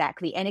crow.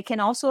 Exactly. And it can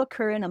also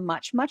occur in a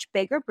much, much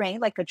bigger brain,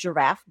 like a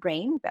giraffe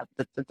brain, about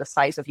the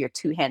size of your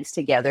two hands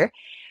together,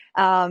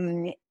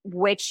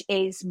 which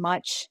is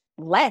much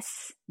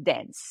less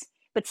dense.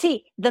 But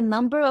see, the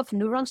number of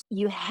neurons,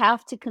 you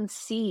have to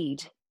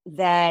concede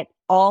that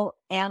all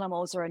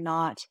animals are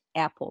not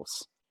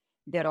apples.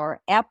 There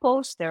are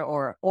apples, there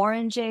are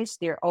oranges,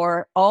 there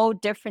are all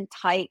different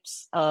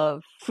types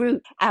of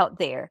fruit out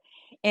there.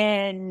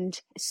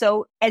 And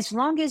so as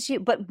long as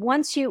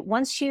once you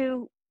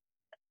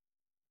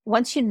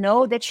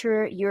know that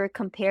you're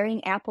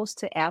comparing apples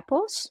to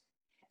apples,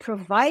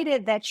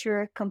 provided that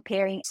you're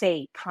comparing,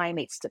 say,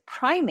 primates to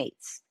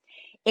primates,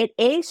 it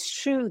is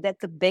true that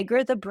the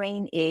bigger the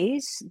brain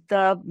is,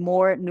 the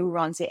more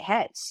neurons it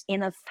has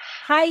in a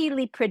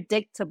highly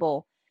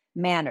predictable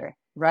manner,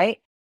 right?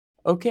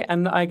 Okay,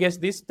 and I guess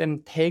this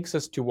then takes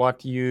us to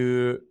what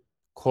you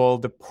call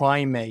the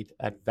primate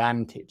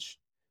advantage.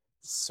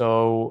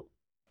 So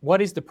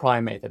what is the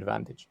primate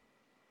advantage?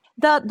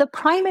 The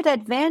primate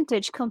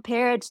advantage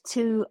compared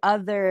to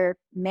other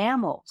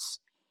mammals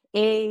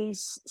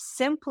is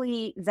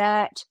simply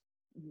that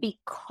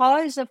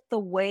because of the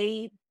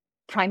way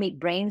primate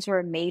brains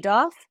are made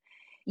of,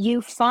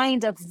 you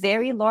find a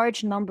very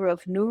large number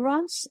of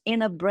neurons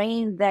in a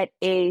brain that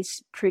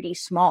is pretty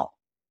small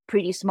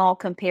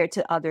compared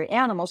to other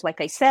animals.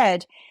 Like I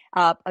said,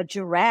 a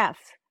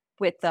giraffe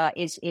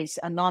is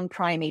a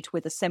non-primate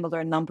with a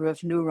similar number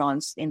of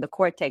neurons in the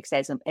cortex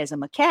as a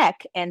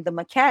macaque, and the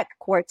macaque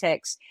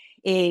cortex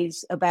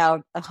is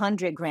about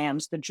 100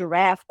 grams. The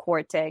giraffe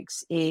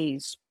cortex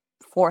is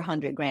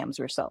 400 grams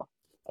or so.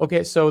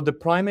 Okay, so the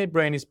primate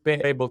brain is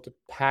able to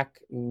pack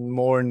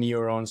more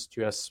neurons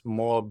to a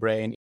small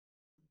brain.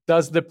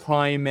 Does the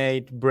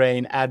primate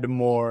brain add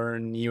more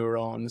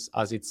neurons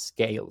as it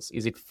scales?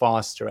 Is it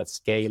faster at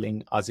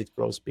scaling as it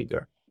grows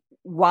bigger?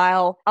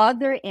 While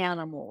other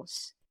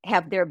animals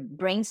have their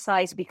brain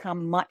size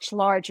become much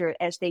larger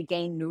as they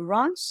gain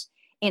neurons,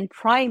 in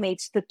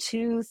primates, the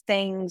two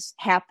things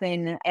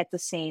happen at the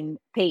same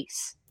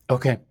pace.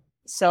 Okay.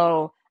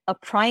 So a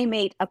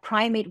primate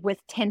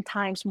with 10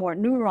 times more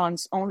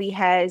neurons only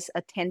has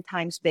a 10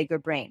 times bigger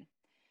brain.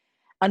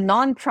 A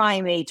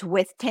non-primate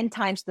with 10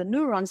 times the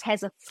neurons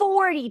has a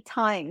 40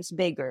 times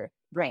bigger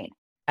brain.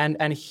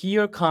 And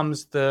here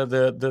comes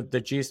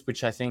the gist,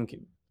 which I think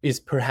is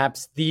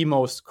perhaps the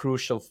most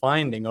crucial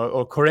finding,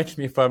 or correct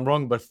me if I'm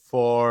wrong, but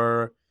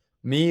for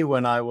me,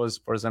 when I was,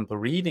 for example,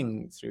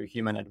 reading through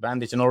Human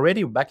Advantage, and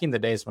already back in the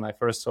days when I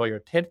first saw your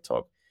TED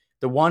Talk,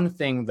 the one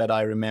thing that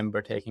I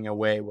remember taking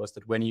away was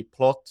that when you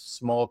plot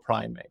small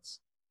primates,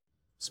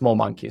 small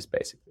monkeys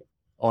basically,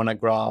 on a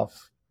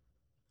graph,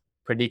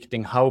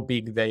 predicting how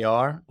big they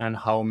are and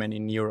how many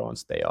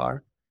neurons they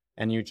are,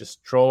 and you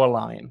just draw a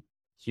line,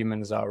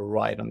 humans are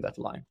right on that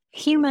line.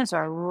 Humans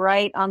are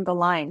right on the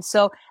line.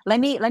 So let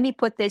me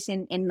put this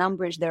in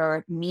numbers that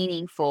are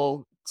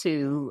meaningful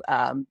to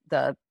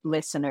the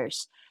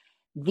listeners.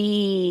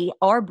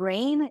 Our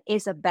brain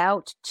is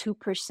about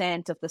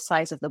 2% of the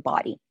size of the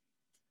body.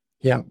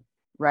 Yeah.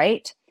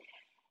 Right?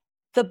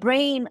 The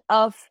brain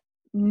of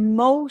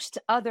most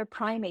other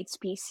primate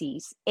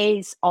species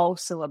is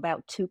also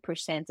about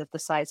 2% of the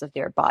size of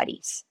their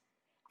bodies.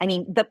 I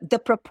mean, the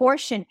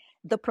proportion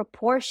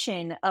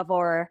of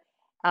our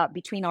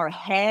between our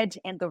head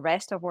and the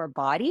rest of our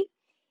body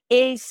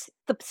is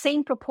the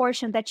same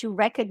proportion that you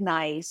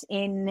recognize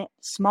in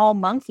small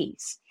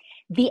monkeys.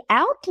 The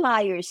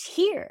outliers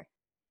here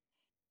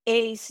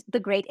is the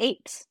great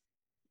apes.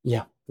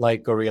 Yeah,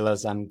 like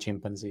gorillas and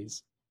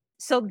chimpanzees.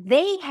 So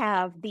they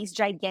have these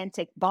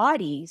gigantic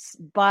bodies,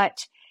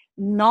 but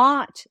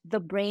not the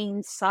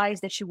brain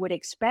size that you would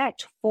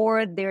expect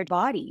for their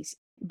bodies.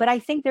 But I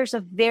think there's a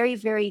very,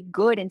 very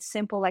good and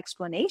simple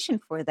explanation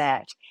for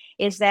that,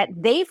 is that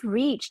they've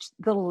reached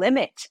the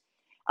limit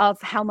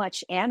of how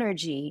much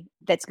energy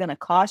that's going to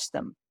cost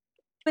them.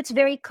 It's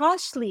very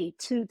costly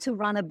to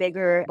run a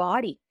bigger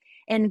body.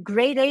 And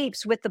great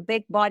apes, with the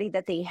big body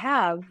that they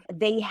have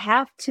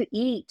to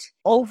eat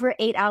over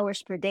 8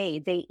 hours per day.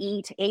 They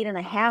eat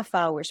 8.5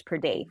 hours per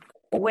day,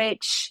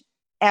 which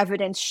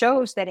evidence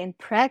shows that in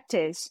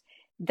practice,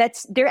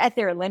 they're at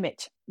their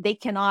limit. They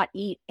cannot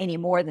eat any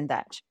more than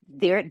that.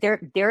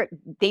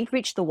 They've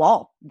reached the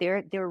wall.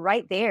 They're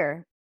right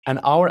there. And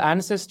our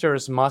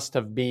ancestors must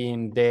have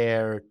been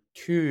there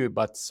too,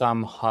 but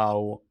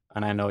somehow,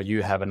 and I know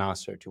you have an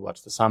answer to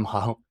what's the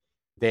somehow,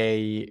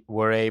 they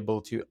were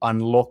able to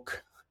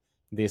unlock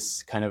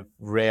this kind of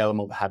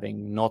realm of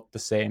having not the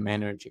same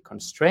energy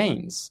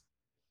constraints.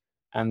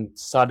 And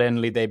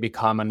suddenly they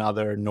become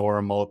another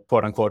normal,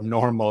 quote unquote,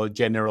 normal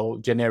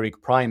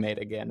generic primate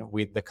again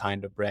with the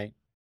kind of brain.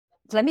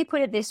 Let me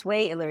put it this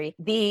way, Ilari.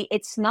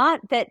 It's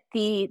not that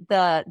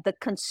the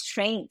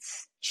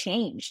constraints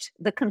changed.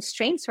 The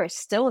constraints are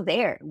still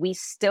there. We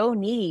still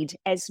need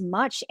as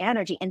much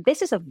energy. And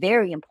this is a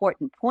very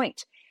important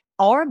point.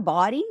 Our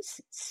bodies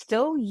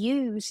still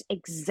use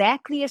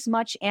exactly as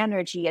much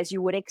energy as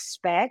you would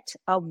expect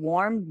a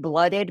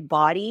warm-blooded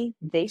body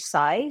this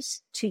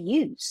size to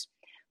use.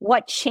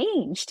 What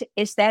changed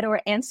is that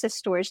our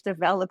ancestors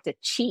developed a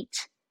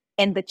cheat.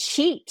 And the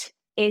cheat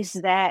is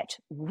that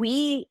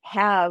we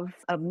have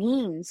a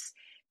means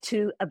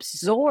to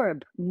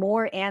absorb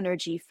more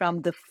energy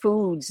from the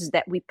foods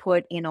that we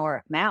put in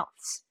our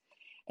mouths.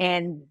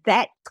 And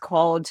that's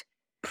called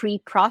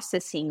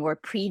pre-processing or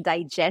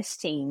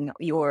pre-digesting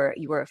your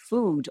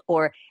food.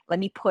 Or let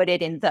me put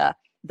it in the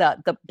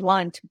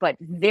blunt but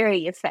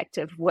very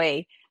effective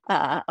way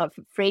of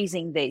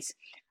phrasing this.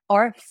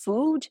 Our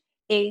food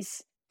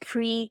is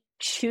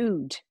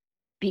pre-chewed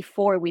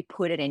before we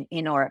put it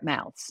in our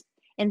mouths.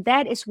 And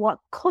that is what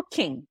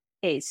cooking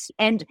is.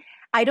 And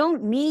I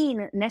don't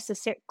mean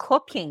necessarily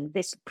cooking,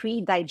 this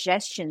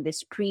pre-digestion,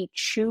 this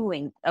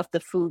pre-chewing of the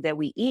food that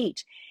we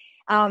eat.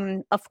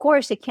 Of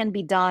course, it can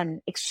be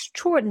done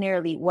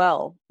extraordinarily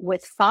well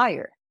with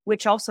fire,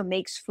 which also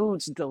makes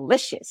foods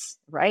delicious,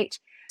 right?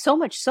 So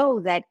much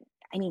so that,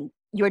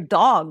 my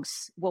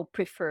dogs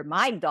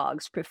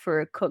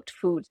prefer cooked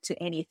food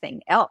to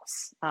anything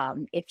else.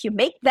 If you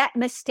make that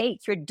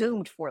mistake, you're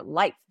doomed for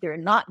life. They're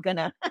not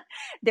gonna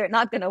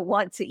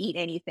want to eat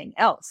anything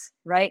else,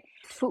 right?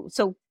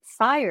 So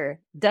fire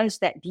does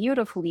that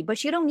beautifully,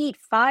 but you don't need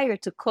fire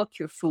to cook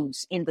your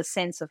foods in the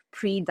sense of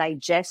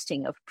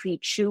pre-digesting, of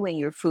pre-chewing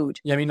your food.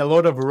 Yeah, a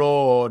lot of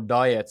raw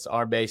diets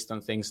are based on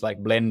things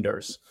like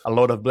blenders, a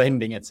lot of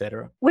blending,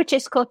 etc. Which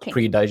is cooking,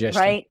 pre-digestion,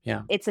 right?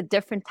 Yeah, it's a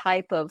different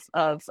type of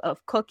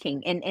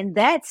cooking, and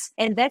that's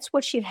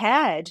what you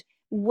had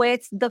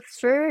with the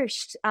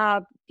first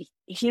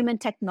human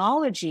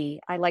technology.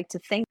 I like to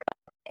think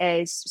of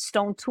as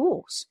stone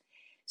tools.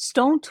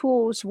 Stone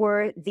tools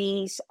were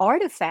these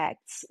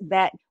artifacts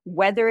that,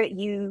 whether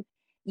you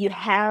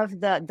have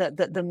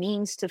the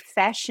means to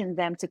fashion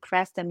them, to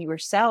craft them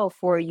yourself,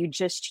 or you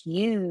just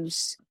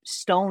use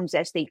stones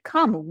as they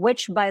come,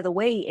 which, by the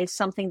way, is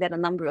something that a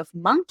number of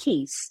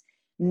monkeys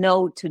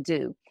know to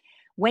do.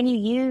 When you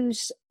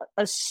use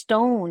a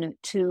stone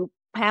to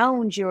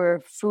pound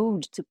your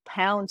food, to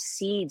pound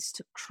seeds,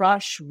 to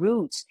crush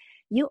roots,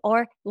 you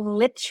are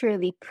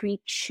literally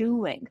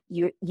pre-chewing.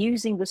 You're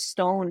using the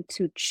stone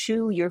to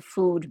chew your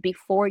food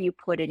before you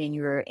put it in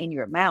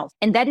your mouth.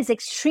 And that is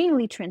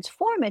extremely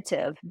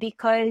transformative,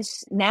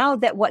 because now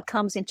that what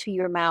comes into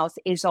your mouth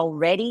is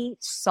already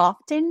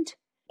softened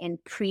and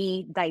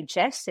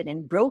pre-digested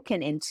and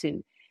broken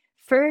into,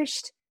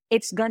 first,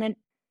 it's going to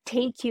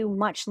take you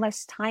much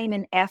less time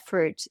and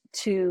effort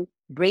to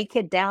break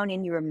it down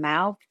in your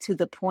mouth to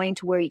the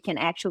point where you can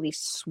actually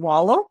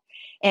swallow.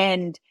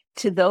 And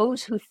to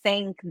those who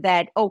think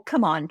that, oh,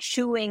 come on,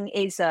 chewing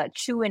is a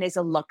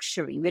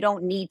luxury. We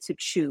don't need to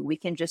chew. We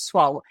can just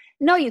swallow.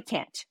 No, you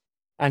can't.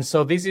 And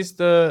so this is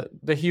the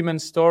human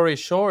story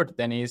short,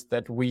 then, is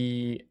that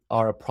we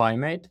are a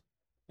primate,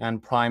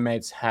 and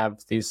primates have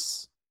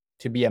this,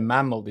 to be a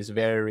mammal, this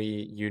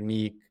very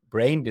unique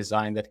brain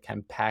design that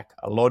can pack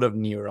a lot of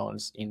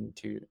neurons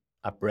into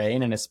a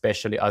brain. And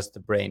especially as the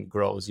brain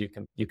grows, you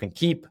can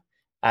keep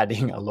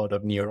adding a lot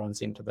of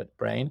neurons into that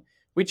brain,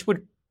 which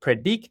would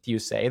predict, you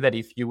say, that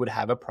if you would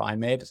have a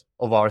primate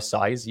of our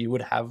size, you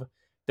would have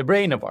the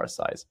brain of our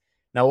size.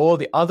 Now, all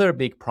the other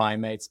big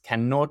primates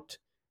cannot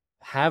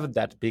have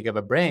that big of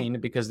a brain,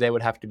 because they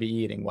would have to be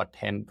eating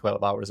 10,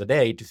 12 hours a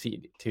day to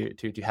feed,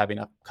 to have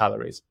enough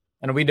calories.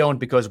 And we don't,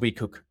 because we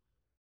cook.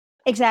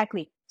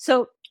 Exactly.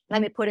 So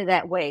let me put it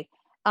that way.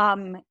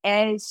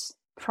 As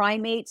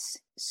primates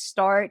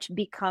start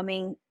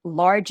becoming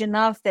large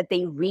enough that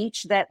they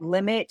reach that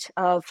limit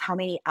of how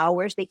many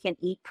hours they can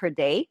eat per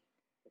day,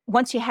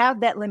 once you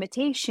have that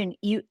limitation,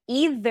 you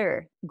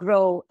either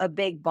grow a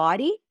big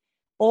body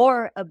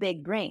or a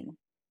big brain.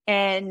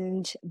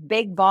 And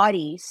big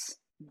bodies,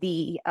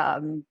 the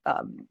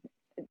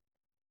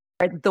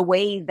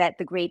way that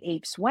the great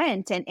apes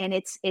went, and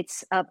it's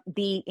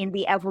the in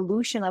the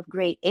evolution of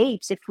great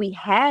apes, if we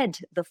had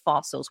the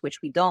fossils,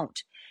 which we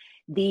don't,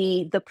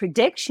 the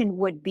prediction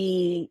would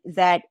be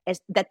that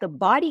that the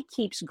body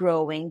keeps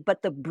growing,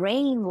 but the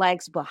brain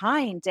lags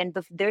behind. And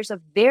there's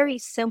a very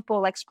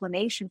simple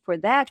explanation for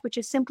that, which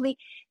is simply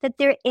that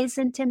there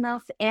isn't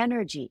enough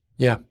energy.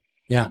 Yeah.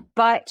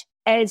 But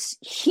as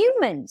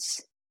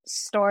humans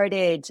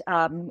started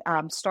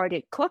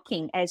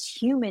cooking, as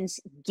humans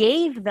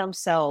gave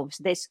themselves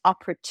this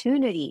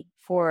opportunity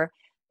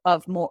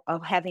of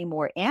having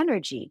more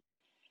energy,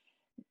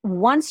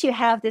 once you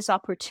have this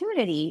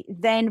opportunity,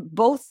 then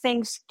both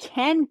things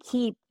can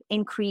keep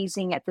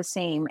increasing at the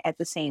same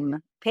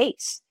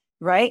pace,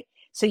 right?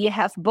 So you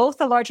have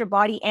both a larger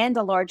body and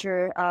a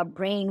larger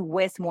brain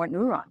with more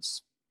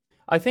neurons.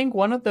 I think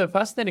one of the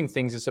fascinating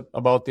things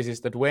about this is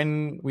that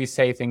when we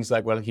say things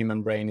like, well,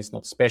 human brain is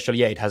not special,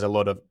 yeah, it has a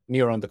lot of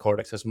neurons, the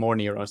cortex has more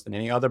neurons than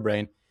any other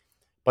brain,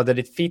 but that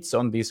it fits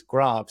on these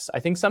graphs. I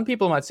think some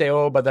people might say,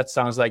 oh, but that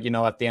sounds like,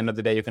 at the end of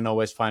the day, you can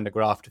always find a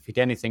graph to fit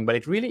anything. But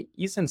it really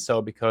isn't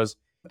so, because,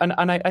 and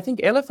I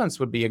think elephants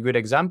would be a good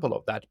example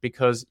of that,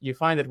 because you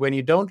find that when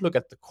you don't look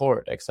at the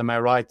cortex, am I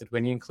right, that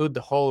when you include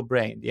the whole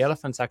brain, the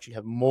elephants actually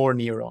have more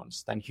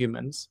neurons than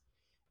humans,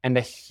 and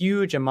a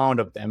huge amount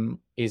of them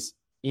is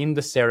in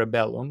the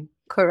cerebellum.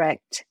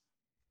 Correct.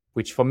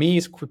 Which for me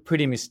is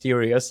pretty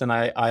mysterious, and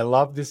I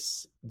love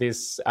this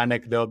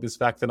anecdote, this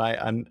fact.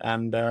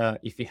 And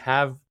if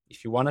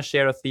you want to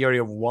share a theory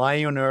of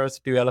why on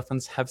earth do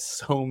elephants have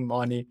so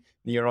many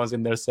neurons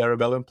in their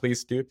cerebellum,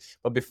 please do.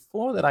 But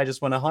before that, I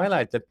just want to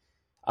highlight that,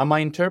 am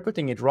I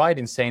interpreting it right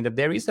in saying that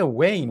there is a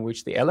way in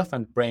which the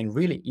elephant brain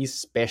really is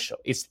special?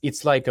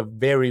 It's like a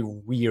very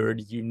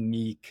weird,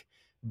 unique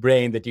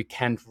brain that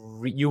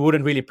you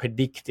wouldn't really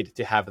predict it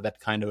to have that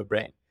kind of a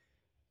brain.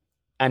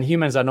 And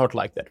humans are not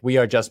like that. We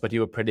are just what you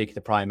would predict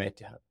a primate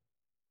to have.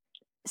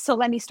 So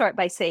let me start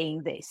by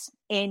saying this.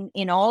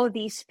 In all of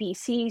these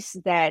species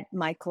that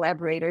my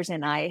collaborators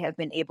and I have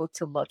been able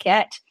to look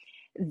at,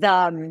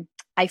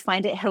 I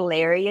find it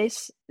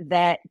hilarious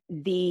that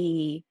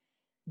the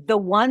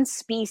one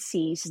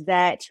species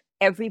that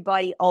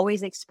everybody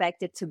always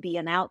expected to be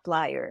an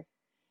outlier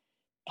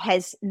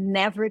has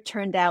never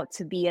turned out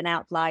to be an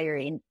outlier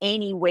in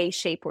any way,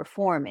 shape, or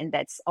form, and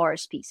that's our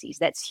species.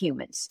 That's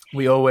humans.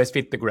 We always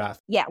fit the graph.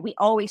 Yeah, we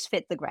always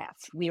fit the graph.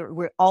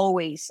 We're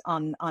always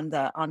on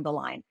the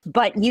line.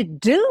 But you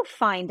do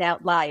find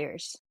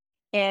outliers,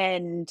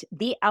 and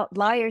the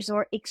outliers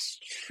are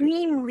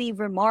extremely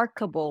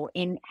remarkable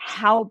in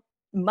how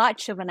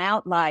much of an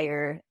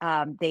outlier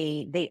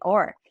they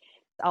are.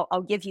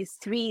 I'll give you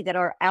three that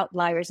are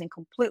outliers in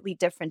completely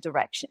different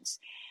directions.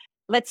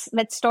 Let's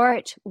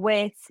start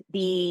with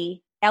the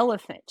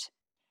elephant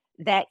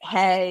that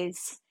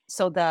has,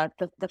 so the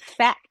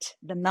fact,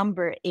 the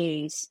number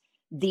is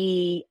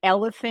the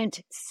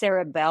elephant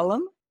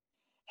cerebellum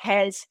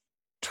has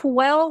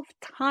 12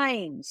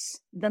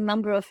 times the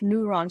number of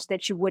neurons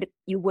that you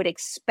would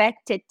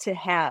expect it to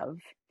have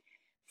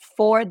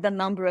for the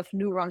number of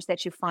neurons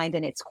that you find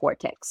in its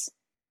cortex.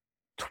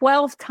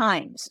 12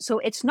 times. So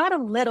it's not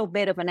a little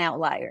bit of an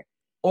outlier.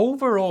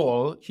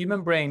 Overall,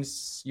 human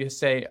brains, you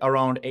say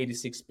around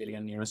 86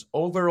 billion neurons.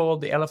 Overall,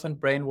 the elephant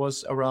brain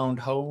was around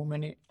how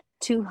many?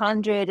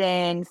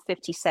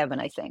 257,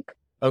 I think.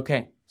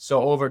 Okay,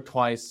 so over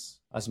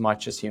twice as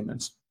much as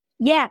humans.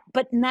 Yeah,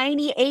 but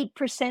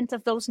 98%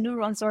 of those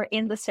neurons are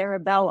in the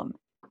cerebellum.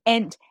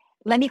 And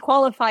let me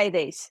qualify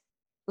this.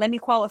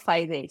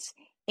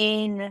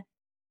 In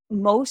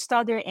most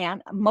other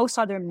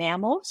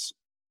mammals,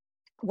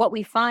 what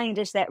we find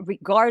is that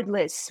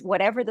regardless,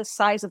 whatever the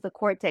size of the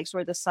cortex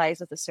or the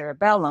size of the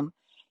cerebellum,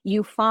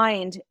 you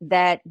find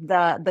that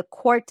the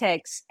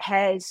cortex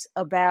has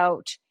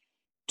about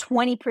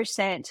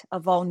 20%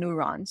 of all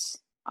neurons,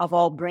 of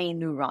all brain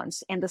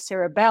neurons, and the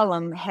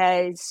cerebellum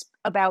has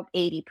about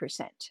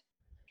 80%.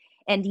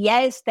 And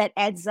yes, that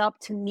adds up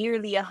to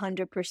nearly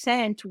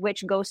 100%,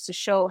 which goes to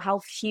show how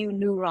few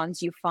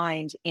neurons you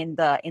find in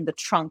the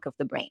trunk of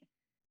the brain.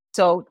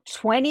 So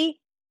 20%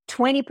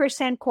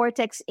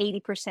 cortex,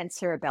 80%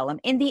 cerebellum.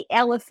 In the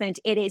elephant,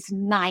 it is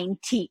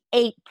 98%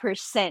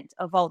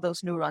 of all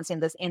those neurons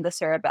in the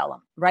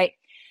cerebellum, right?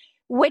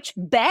 Which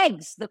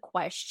begs the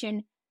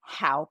question,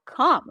 how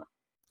come?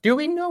 Do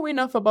we know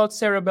enough about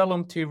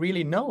cerebellum to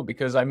really know?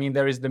 Because, I mean,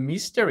 there is the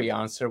mystery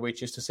answer,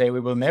 which is to say we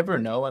will never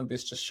know. And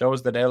this just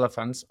shows that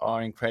elephants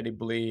are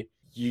incredibly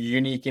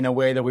unique in a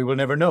way that we will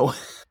never know.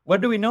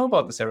 What do we know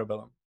about the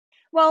cerebellum?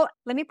 Well,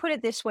 let me put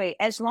it this way.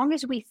 As long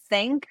as we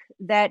think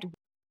that we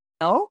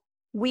know,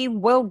 we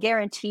will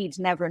guaranteed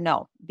never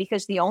know.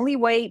 Because the only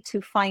way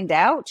to find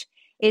out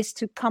is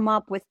to come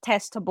up with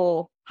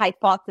testable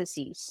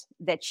hypotheses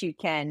that you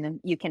can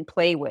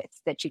play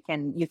with, that you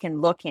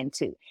can look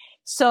into.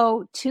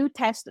 So two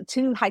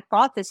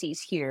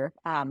hypotheses here.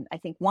 I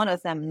think one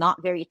of them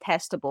not very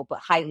testable but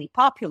highly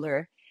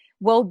popular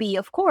will be,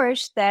 of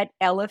course, that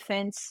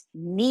elephants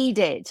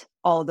needed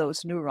all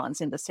those neurons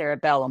in the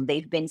cerebellum.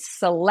 They've been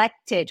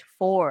selected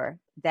for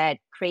that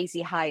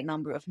crazy high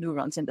number of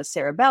neurons in the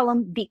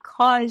cerebellum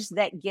because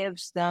that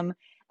gives them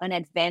an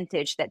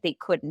advantage that they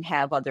couldn't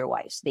have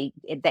otherwise.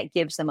 That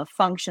gives them a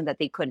function that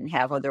they couldn't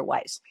have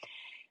otherwise.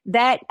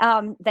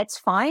 That's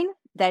fine.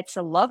 That's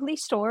a lovely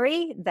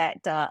story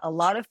that a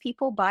lot of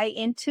people buy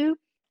into.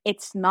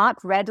 It's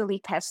not readily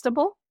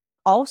testable.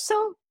 Also,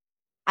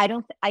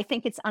 I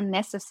think it's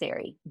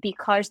unnecessary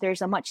because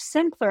there's a much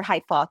simpler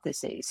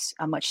hypothesis,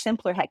 a much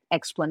simpler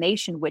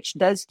explanation, which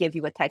does give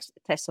you a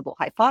testable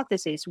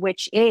hypothesis,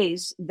 which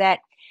is that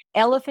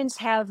elephants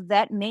have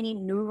that many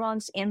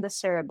neurons in the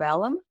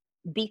cerebellum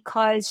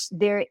because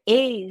there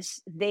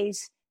is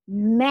this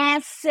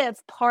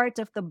massive part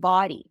of the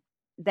body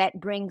that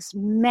brings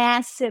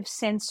massive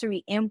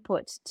sensory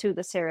input to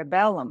the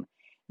cerebellum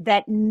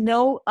that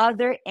no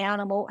other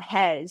animal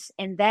has,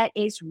 and that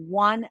is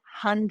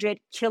 100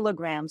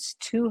 kilograms,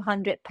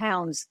 200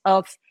 pounds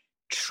of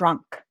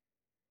trunk.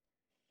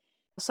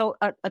 So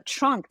a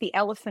trunk, the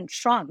elephant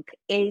trunk,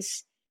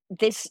 is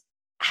this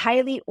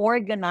highly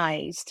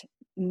organized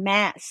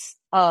mass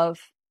of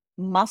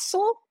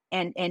muscle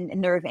and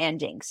nerve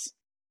endings.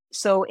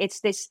 So it's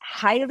this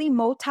highly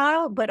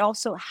motile, but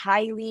also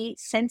highly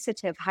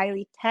sensitive,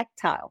 highly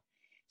tactile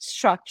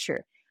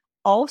structure.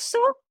 Also,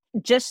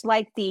 just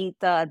like the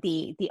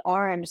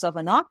arms of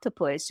an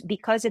octopus,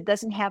 because it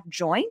doesn't have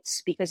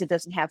joints, because it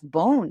doesn't have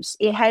bones,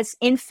 it has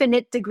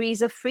infinite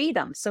degrees of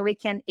freedom. So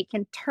it can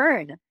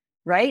turn,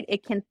 right?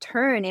 It can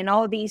turn in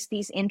all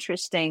these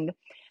interesting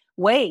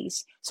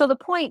ways. So the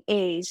point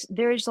is,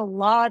 there's a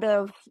lot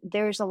of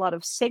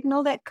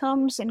signal that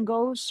comes and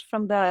goes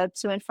from to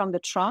and from the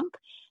trunk,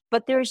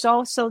 but there's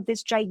also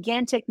this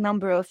gigantic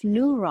number of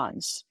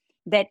neurons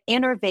that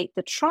innervate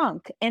the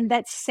trunk and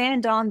that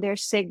send on their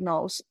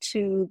signals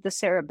to the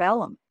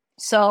cerebellum.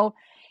 So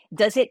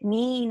does it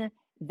mean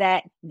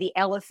that the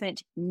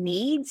elephant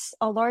needs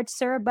a large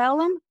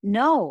cerebellum?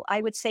 No,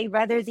 I would say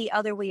rather the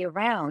other way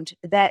around,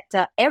 that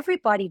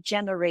everybody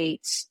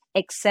generates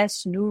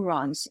excess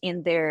neurons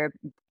in their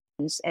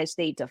brains as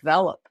they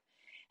develop.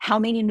 How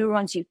many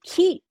neurons you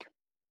keep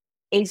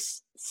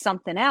is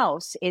something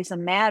else, is a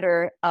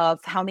matter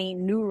of how many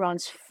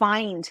neurons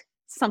find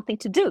something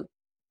to do.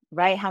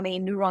 Right? How many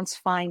neurons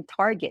find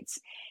targets?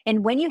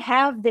 And when you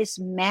have this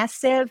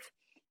massive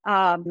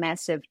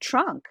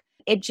trunk,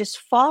 it just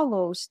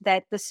follows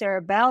that the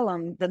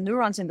cerebellum, the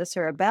neurons in the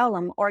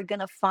cerebellum, are going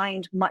to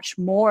find much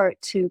more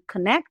to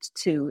connect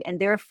to. And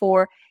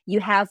therefore,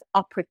 you have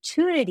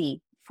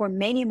opportunity for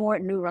many more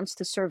neurons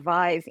to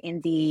survive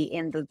in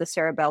the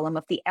cerebellum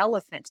of the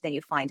elephant than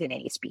you find in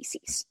any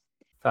species.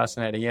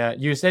 Fascinating. Yeah.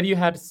 You said you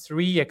had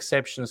 3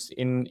 exceptions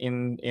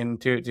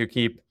to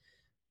keep.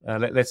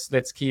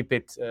 Let's keep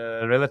it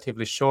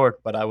relatively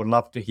short, but I would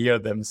love to hear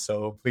them.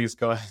 So please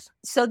go ahead.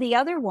 So the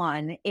other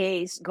one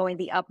is going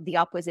the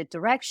opposite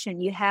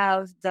direction. You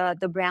have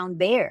the brown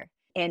bear,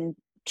 and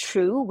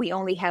true, we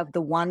only have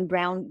the one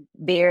brown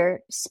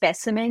bear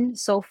specimen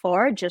so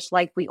far, just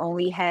like we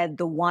only had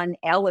the one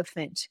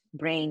elephant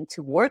brain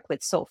to work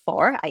with so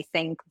far. I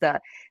think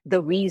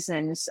the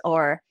reasons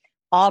are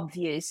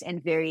obvious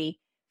and very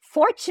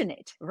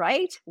fortunate,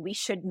 right? We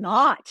should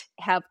not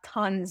have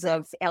tons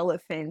of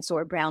elephants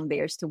or brown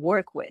bears to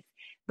work with.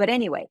 But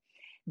anyway,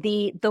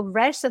 the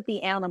rest of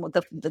the animal,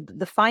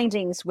 the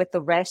findings with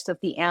the rest of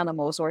the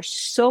animals are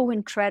so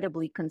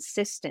incredibly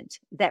consistent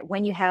that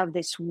when you have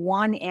this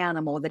one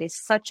animal that is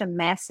such a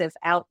massive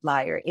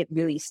outlier, it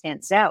really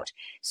stands out.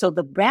 So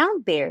the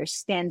brown bear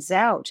stands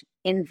out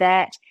in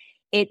that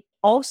it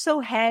also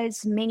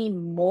has many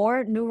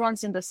more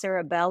neurons in the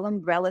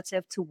cerebellum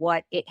relative to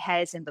what it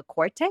has in the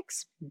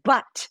cortex.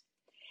 But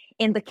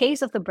in the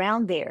case of the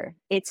brown bear,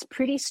 it's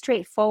pretty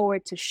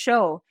straightforward to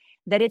show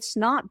that it's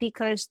not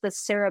because the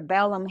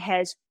cerebellum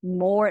has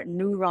more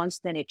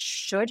neurons than it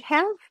should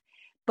have,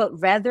 but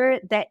rather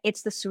that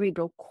it's the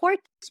cerebral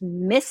cortex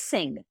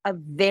missing a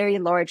very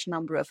large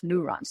number of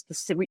neurons.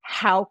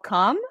 How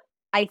come?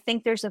 I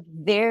think there's a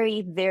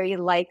very, very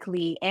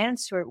likely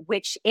answer,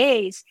 which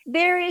is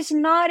there is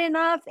not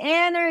enough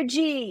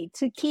energy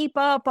to keep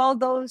up all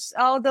those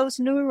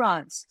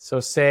neurons.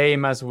 So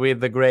same as with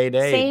the great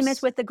apes. Same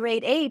as with the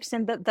great apes.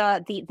 And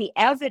the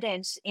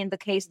evidence in the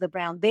case of the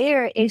brown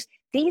bear is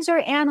these are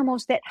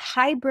animals that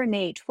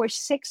hibernate for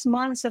 6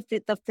 months of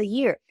the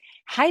year.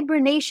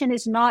 Hibernation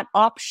is not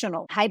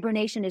optional.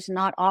 Hibernation is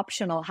not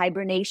optional.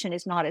 Hibernation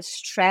is not a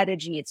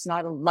strategy. It's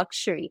not a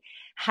luxury.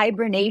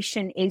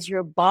 Hibernation is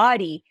your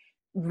body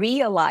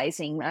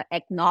realizing,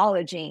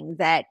 acknowledging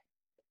that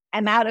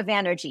I'm out of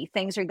energy.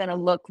 Things are going to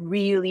look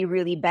really,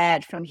 really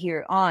bad from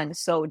here on.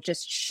 So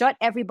just shut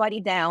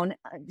everything down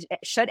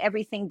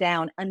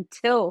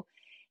until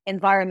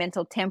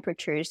environmental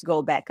temperatures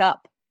go back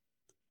up.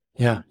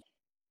 Yeah.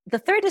 The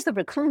third is the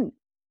raccoon.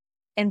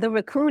 And the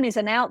raccoon is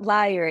an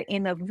outlier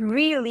in a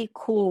really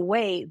cool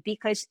way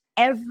because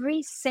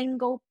every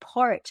single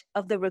part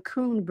of the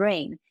raccoon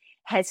brain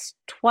has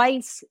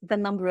twice the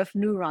number of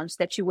neurons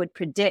that you would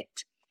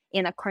predict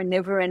in a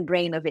carnivorous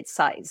brain of its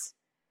size.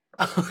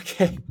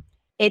 Okay.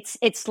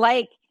 It's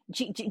like,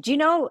 do you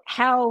know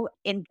how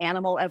in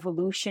animal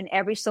evolution,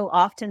 every so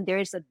often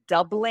there's a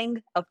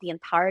doubling of the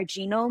entire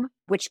genome,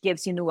 which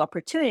gives you new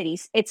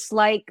opportunities? It's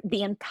like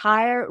the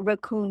entire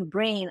raccoon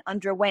brain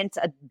underwent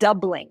a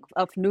doubling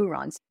of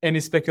neurons. Any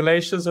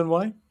speculations on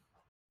why?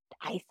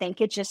 I think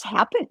it just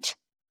happened.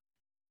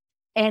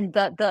 And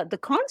the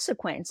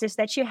consequence is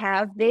that you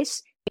have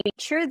this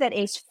creature that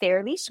is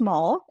fairly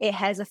small. It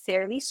has a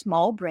fairly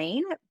small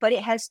brain, but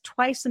it has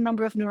twice the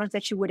number of neurons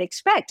that you would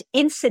expect.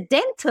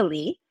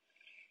 Incidentally,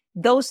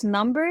 those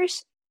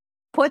numbers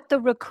put the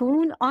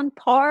raccoon on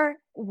par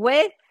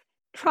with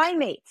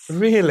primates.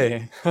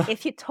 Really?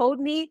 If you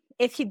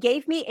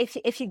gave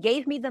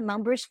me the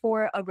numbers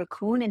for a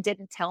raccoon and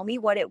didn't tell me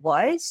what it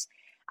was,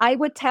 I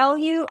would tell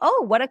you,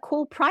 oh, what a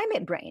cool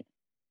primate brain.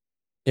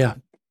 Yeah.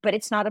 But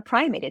it's not a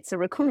primate, it's a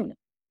raccoon,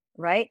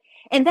 right?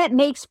 And that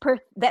makes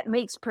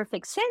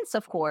perfect sense,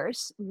 of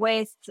course,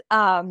 with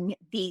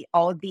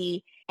all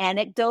the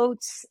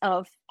anecdotes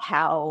of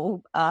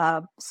how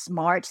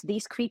smart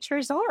these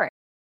creatures are.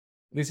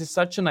 This is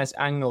such a nice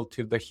angle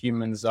to the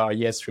humans are,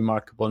 yes,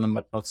 remarkable,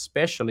 but not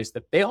special, is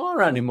that they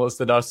are animals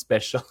that are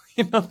special.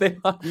 They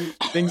are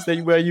things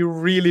where you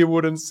really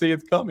wouldn't see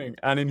it coming.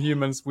 And in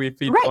humans, we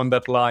fit on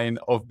that line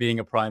of being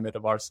a primate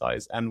of our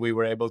size. And we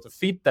were able to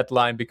fit that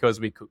line because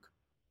we cook.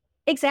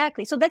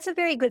 Exactly. So that's a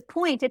very good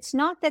point. It's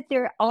not that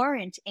there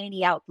aren't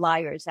any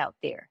outliers out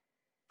there.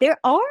 There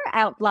are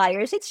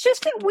outliers. It's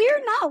just that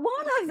we're not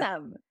one of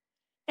them.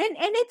 And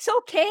it's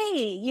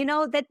okay.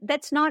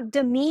 That's not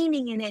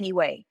demeaning in any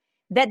way.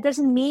 That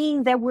doesn't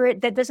mean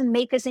that doesn't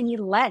make us any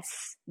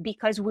less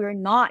because we're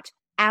not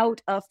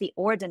out of the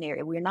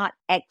ordinary. We're not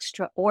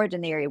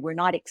extraordinary. We're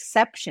not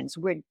exceptions.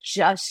 We're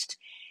just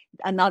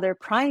another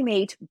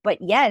primate. But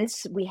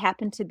yes, we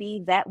happen to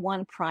be that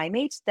one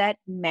primate that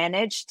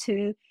managed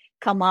to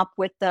come up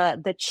with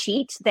the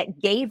cheat that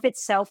gave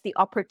itself the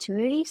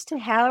opportunities to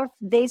have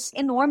this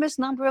enormous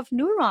number of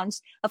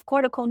neurons, of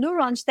cortical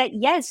neurons that,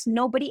 yes,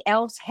 nobody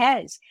else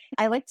has.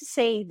 I like to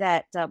say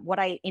that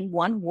in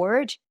one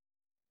word,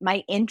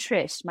 my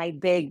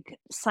big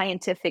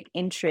scientific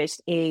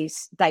interest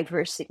is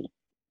diversity,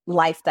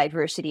 life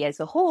diversity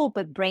as a whole,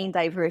 but brain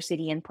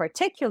diversity in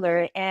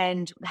particular.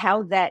 And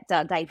how that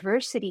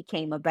diversity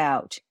came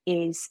about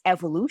is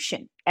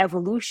evolution.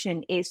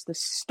 Evolution is the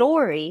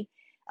story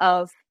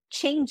of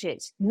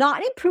changes,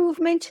 not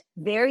improvement,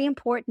 very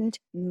important,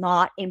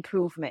 not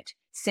improvement,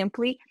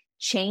 simply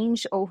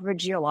change over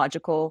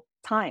geological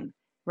time,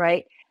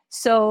 right?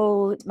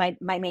 So my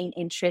main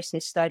interest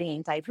is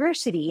studying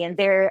diversity, and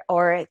there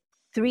are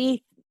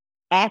three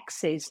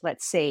axes,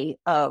 let's say,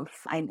 of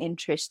I'm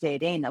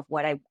interested in, of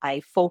what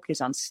I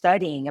focus on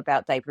studying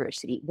about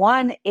diversity.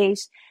 One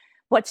is,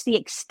 what's the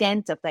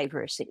extent of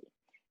diversity?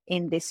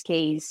 In this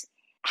case,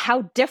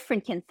 how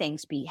different can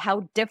things be?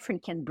 How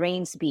different can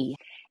brains be?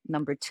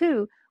 Number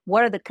two,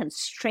 what are the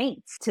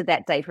constraints to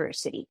that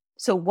diversity?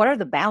 So what are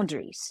the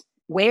boundaries?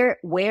 Where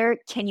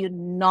can you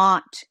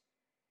not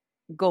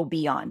go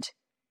beyond,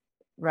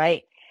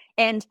 right?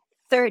 And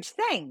third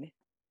thing,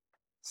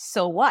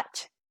 so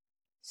what?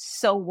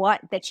 So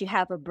what that you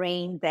have a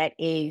brain that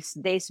is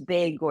this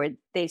big or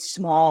this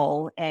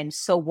small, and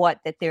so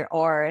what that there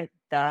are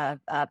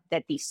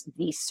that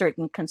these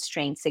certain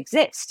constraints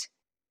exist,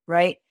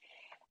 right?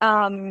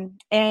 And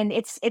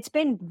it's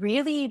been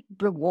really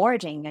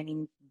rewarding. I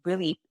mean,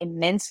 really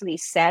immensely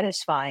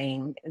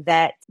satisfying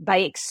that by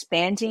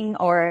expanding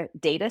our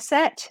data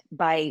set,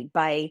 by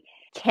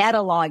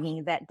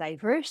cataloging that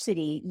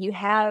diversity, you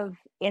have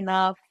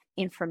enough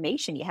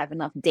information, you have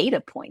enough data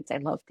points. I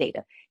love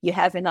data. You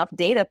have enough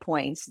data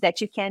points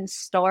that you can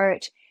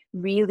start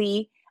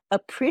really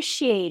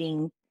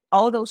appreciating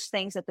all those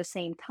things at the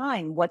same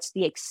time. What's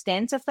the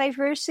extent of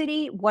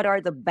diversity? What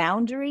are the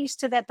boundaries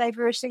to that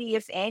diversity,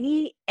 if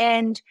any?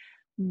 And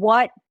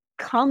what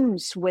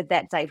comes with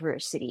that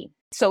diversity?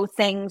 So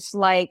things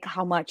like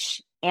how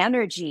much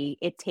energy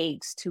it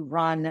takes to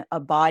run a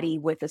body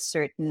with a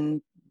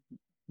certain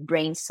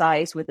brain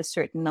size, with a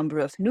certain number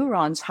of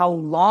neurons. How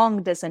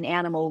long does an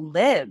animal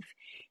live,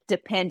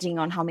 depending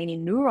on how many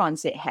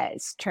neurons it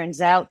has?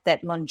 Turns out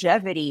that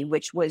longevity,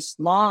 which was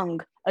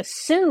long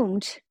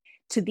assumed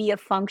to be a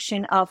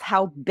function of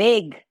how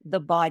big the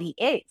body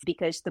is,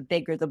 because the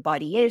bigger the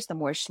body is, the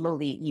more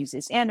slowly it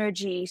uses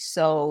energy.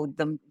 So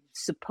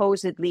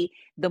supposedly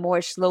the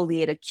more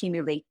slowly it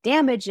accumulates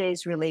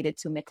damages related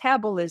to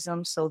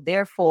metabolism. So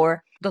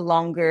therefore, the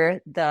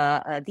longer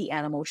the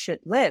animal should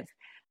live.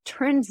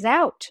 Turns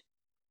out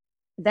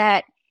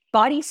that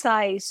body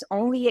size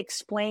only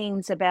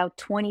explains about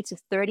 20 to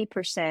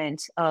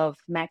 30% of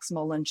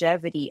maximal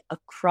longevity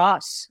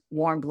across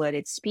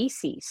warm-blooded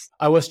species.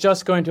 I was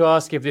just going to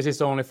ask if this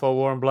is only for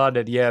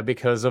warm-blooded,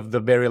 because of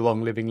the very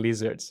long-living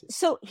lizards.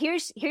 So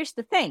here's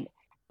the thing.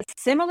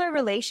 Similar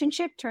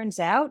relationship, turns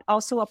out,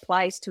 also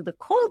applies to the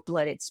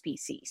cold-blooded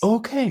species.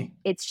 Okay.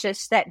 It's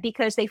just that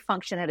because they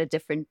function at a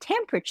different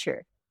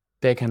temperature,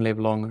 They can live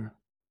longer.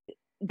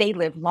 they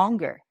live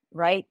longer,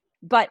 right?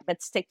 But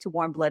let's stick to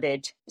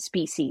warm-blooded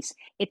species.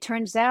 It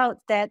turns out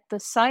that the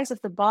size of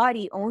the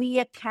body only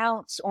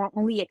accounts or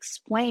only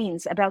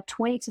explains about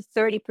 20 to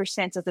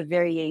 30% of the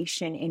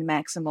variation in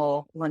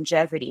maximal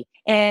longevity.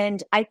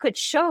 And I could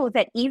show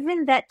that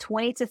even that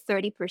 20 to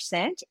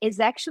 30% is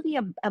actually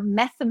a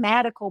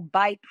mathematical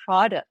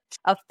byproduct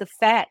of the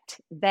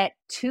fact that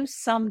to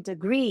some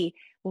degree,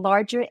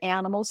 larger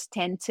animals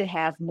tend to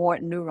have more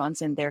neurons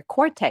in their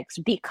cortex,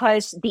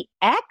 because the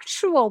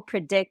actual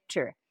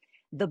predictor,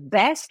 the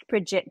best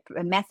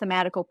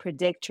mathematical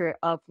predictor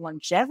of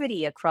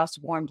longevity across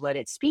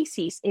warm-blooded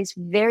species, is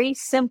very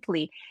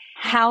simply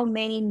how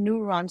many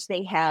neurons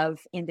they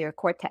have in their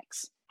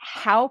cortex.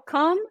 How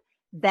come?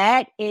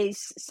 That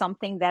is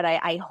something that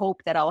I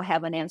hope that I'll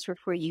have an answer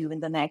for you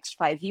in the next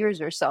 5 years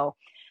or so.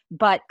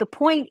 But the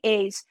point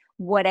is,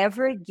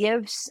 whatever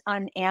gives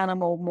an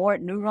animal more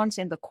neurons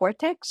in the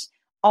cortex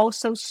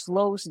also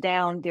slows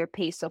down their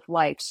pace of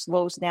life,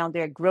 slows down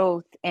their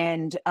growth,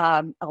 and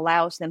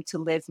allows them to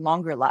live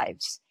longer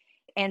lives.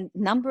 And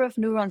number of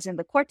neurons in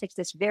the cortex,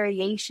 this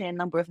variation in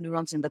number of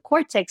neurons in the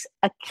cortex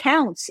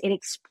it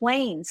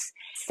explains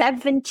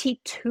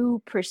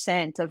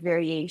 72% of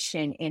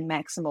variation in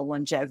maximal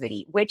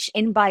longevity, which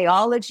in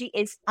biology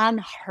is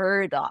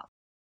unheard of.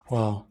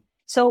 Wow.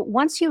 So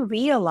once you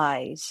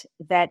realize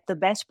that the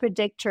best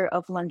predictor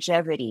of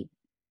longevity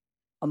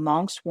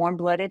amongst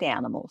warm-blooded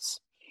animals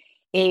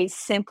is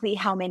simply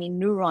how many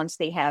neurons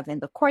they have in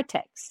the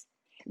cortex,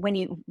 when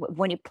you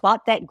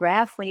plot that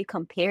graph, when you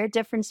compare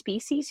different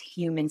species,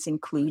 humans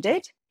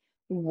included,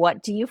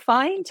 what do you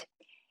find?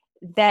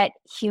 That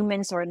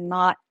humans are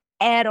not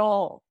at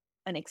all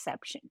an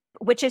exception,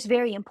 which is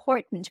very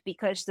important,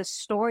 because the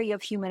story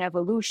of human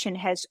evolution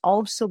has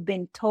also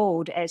been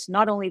told as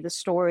not only the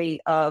story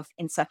of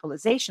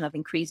encephalization, of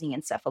increasing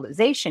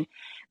encephalization,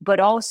 but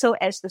also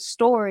as the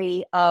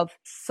story of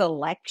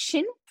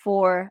selection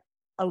for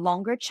a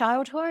longer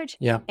childhood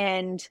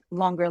and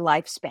longer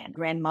lifespan,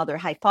 grandmother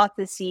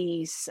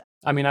hypotheses.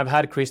 I mean, I've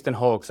had Kristen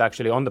Hawkes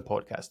actually on the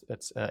podcast.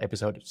 That's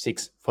episode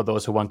 6 for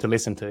those who want to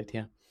listen to it.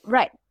 Yeah.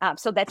 Right.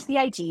 So that's the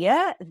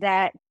idea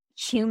that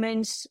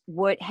humans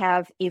would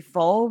have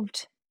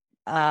evolved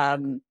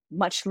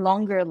much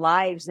longer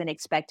lives than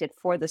expected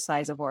for the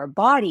size of our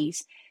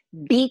bodies,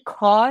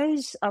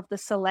 because of the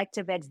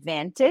selective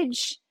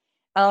advantage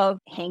of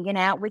hanging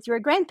out with your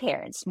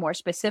grandparents, more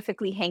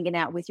specifically hanging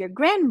out with your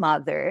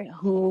grandmother,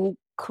 who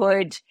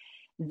could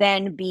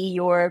then be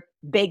your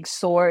big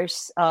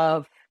source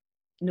of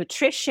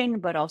nutrition,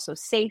 but also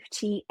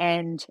safety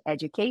and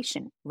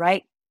education,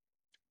 right?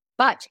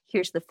 But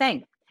here's the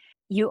thing.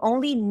 You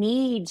only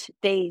need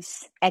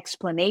this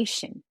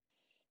explanation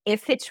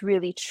if it's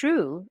really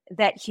true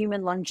that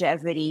human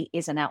longevity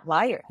is an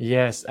outlier.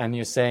 Yes, and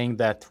you're saying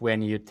that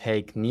when you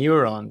take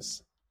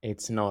neurons,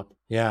 it's not.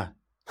 Yeah.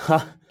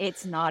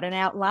 It's not an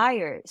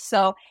outlier.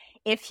 So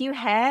if you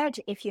had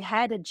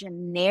a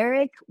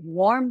generic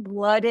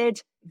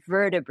warm-blooded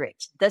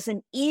vertebrate, it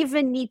doesn't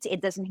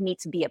need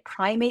to be a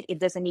primate, it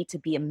doesn't need to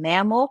be a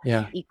mammal,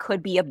 it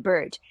could be a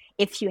bird.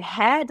 If you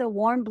had a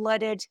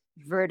warm-blooded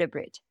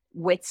vertebrate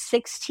with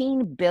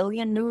 16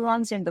 billion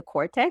neurons in the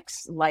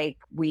cortex, like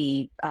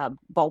we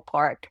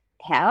ballpark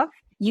have,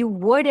 you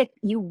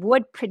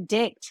would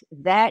predict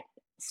that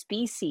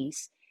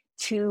species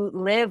to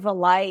live a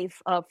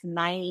life of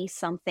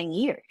 90-something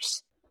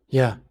years.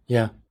 Yeah.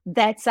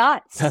 That's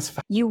us.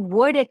 You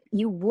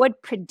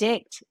would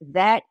predict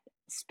that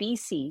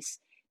species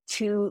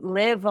to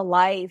live a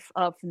life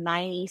of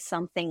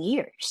 90-something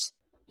years.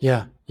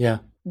 Yeah.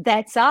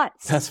 That's us.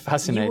 That's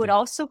fascinating.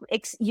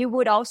 You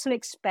would also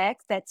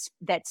expect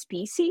that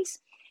species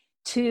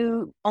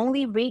to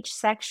only reach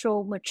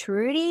sexual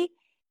maturity.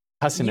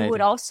 Fascinating.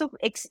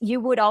 You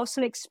would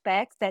also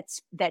expect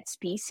that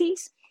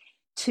species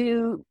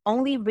to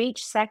only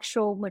reach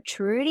sexual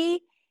maturity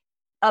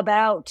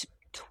about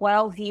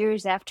 12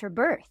 years after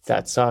birth.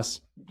 That's us.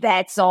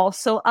 That's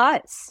also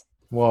us.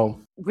 Whoa.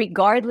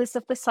 Regardless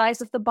of the size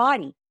of the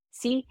body.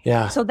 See?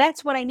 Yeah. So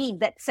that's what I mean.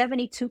 That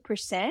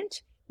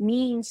 72%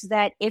 means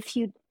that if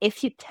you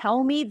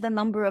tell me the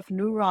number of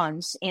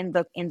neurons in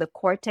the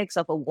cortex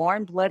of a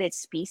warm-blooded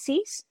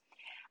species,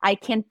 I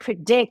can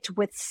predict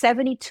with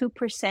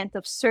 72%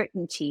 of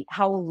certainty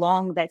how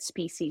long that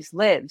species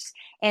lives.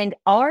 And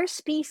our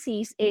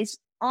species is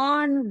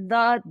on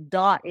the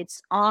dot.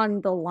 It's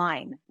on the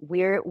line.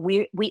 We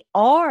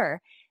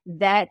are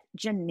that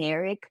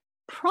generic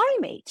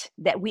primate,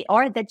 that we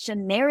are that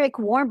generic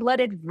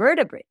warm-blooded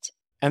vertebrate.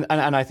 And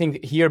I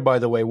think here, by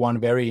the way, one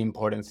very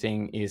important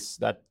thing is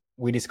that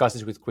we discussed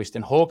this with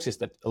Kristen Hawkes, is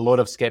that a lot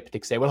of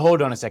skeptics say, well,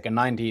 hold on a second,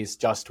 90 is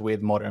just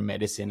with modern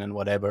medicine and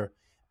whatever.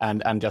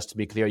 And just to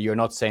be clear, you're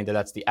not saying that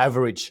that's the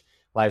average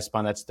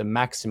lifespan, that's the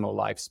maximal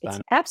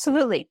lifespan.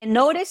 Absolutely. And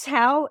notice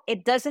how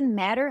it doesn't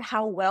matter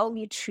how well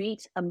you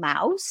treat a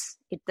mouse.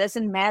 It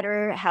doesn't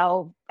matter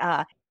how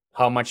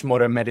how much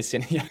modern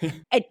medicine.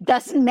 It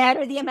doesn't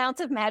matter the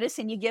amount of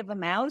medicine you give a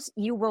mouse,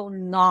 you will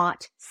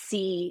not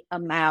see a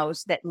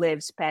mouse that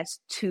lives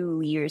past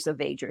 2 years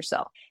of age or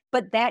so.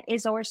 But that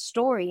is our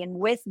story. And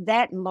with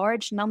that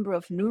large number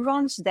of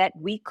neurons that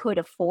we could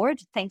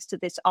afford, thanks to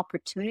this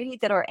opportunity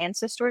that our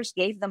ancestors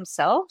gave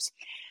themselves,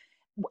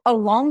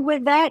 along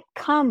with that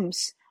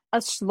comes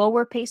a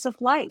slower pace of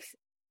life,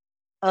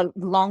 a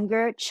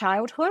longer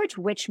childhood,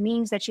 which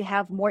means that you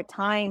have more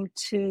time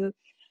to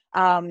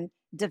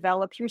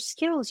develop your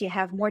skills. You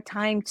have more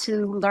time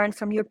to learn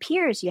from your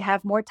peers. You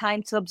have more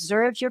time to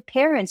observe your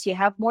parents. You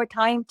have more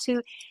time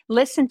to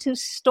listen to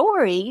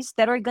stories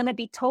that are going to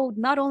be told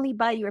not only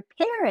by your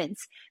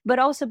parents, but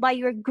also by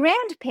your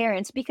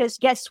grandparents. Because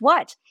guess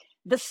what?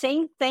 The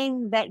same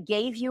thing that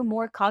gave you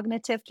more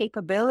cognitive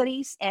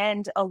capabilities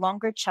and a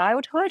longer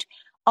childhood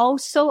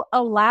also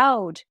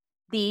allowed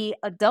the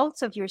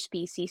adults of your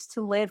species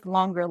to live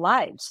longer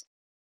lives.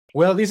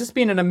 Well, this has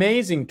been an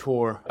amazing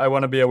tour. I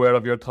want to be aware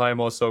of your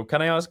time also.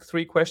 Can I ask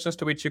 3 questions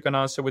to which you can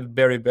answer with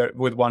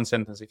with one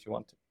sentence if you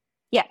want to?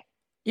 Yeah.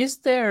 Is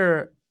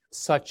there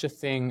such a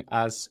thing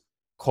as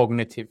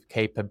cognitive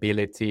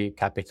capability,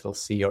 capital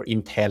C, or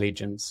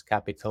intelligence,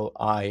 capital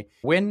I?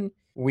 When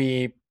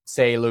we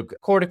say, look,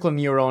 cortical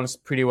neurons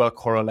pretty well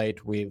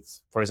correlate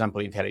with, for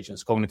example,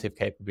 intelligence, cognitive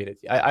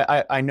capability.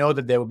 I know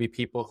that there will be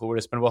people who will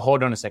respond, well,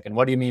 hold on a second.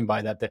 What do you mean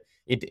by that?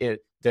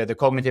 The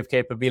cognitive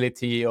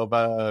capability of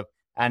a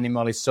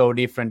animal is so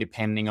different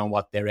depending on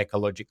what their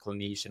ecological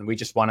niche, and we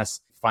just want to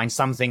find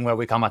something where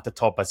we come at the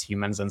top as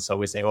humans, and so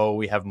we say, oh,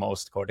 we have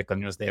most cortical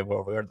neurons,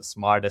 therefore we're the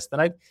smartest.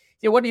 And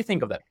what do you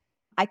think of that?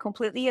 I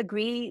completely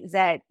agree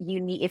that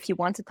if you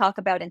want to talk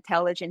about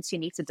intelligence, you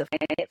need to define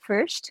it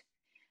first,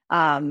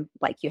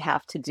 like you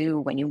have to do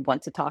when you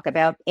want to talk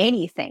about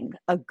anything.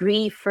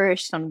 Agree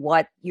first on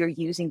what you're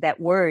using that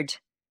word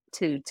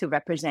to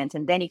represent,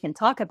 and then you can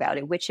talk about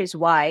it, which is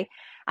why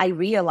I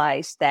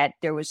realized that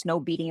there was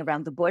no beating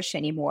around the bush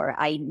anymore.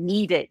 I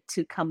needed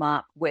to come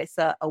up with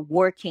a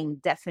working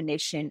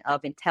definition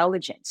of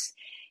intelligence.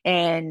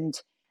 And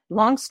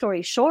long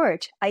story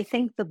short, I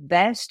think the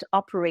best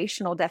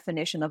operational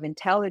definition of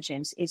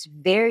intelligence is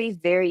very,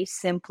 very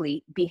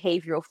simply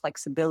behavioral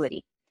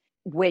flexibility,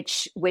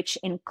 which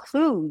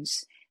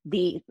includes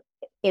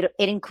it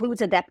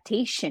includes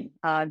adaptation,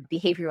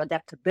 behavioral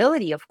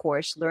adaptability, of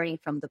course, learning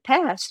from the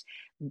past.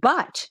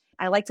 But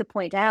I like to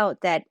point out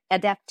that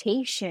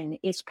adaptation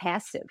is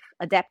passive.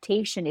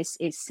 Adaptation is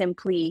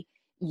simply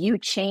you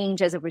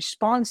change as a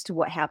response to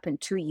what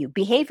happened to you.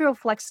 Behavioral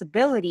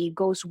flexibility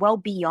goes well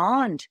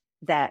beyond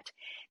that.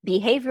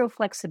 Behavioral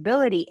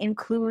flexibility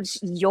includes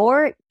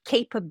your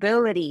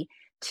capability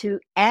to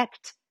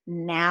act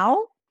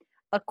now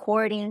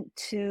according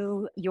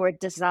to your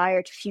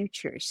desired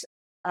futures.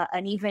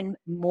 An even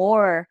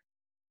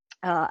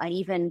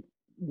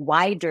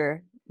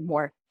wider,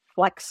 more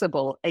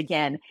flexible,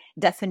 again,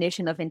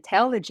 definition of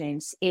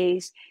intelligence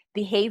is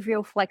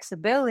behavioral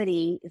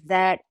flexibility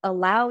that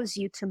allows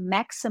you to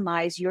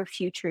maximize your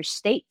future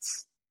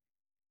states.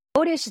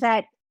 Notice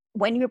that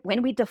when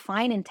we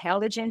define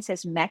intelligence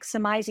as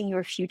maximizing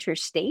your future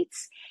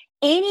states,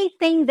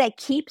 anything that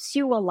keeps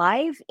you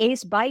alive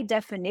is by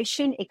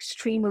definition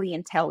extremely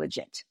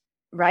intelligent,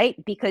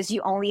 right? Because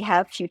you only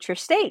have future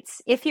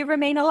states if you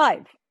remain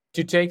alive.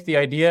 To take the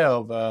idea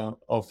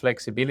of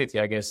flexibility,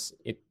 I guess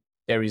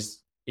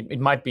it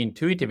might be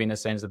intuitive in a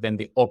sense that then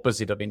the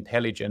opposite of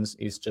intelligence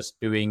is just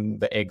doing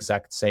the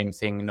exact same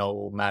thing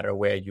no matter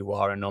where you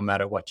are and no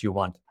matter what you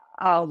want.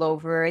 All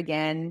over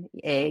again.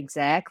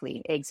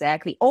 Exactly.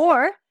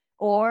 Or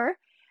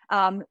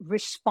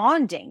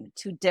responding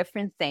to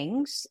different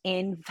things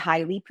in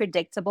highly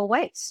predictable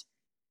ways.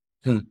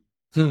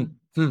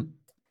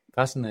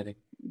 Fascinating.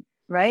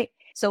 Right?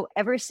 So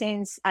ever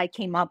since I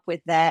came up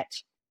with that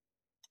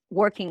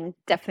working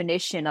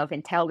definition of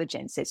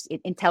intelligence is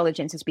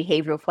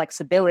behavioral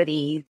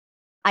flexibility,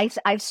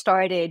 I've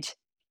started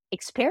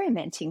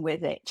experimenting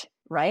with it,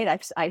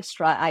 right?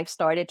 I've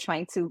started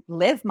trying to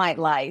live my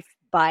life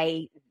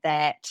by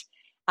that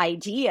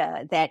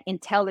idea that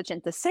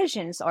intelligent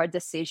decisions are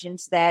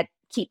decisions that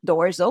keep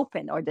doors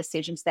open or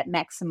decisions that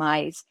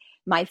maximize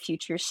my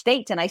future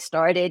state. And I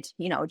started,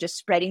 just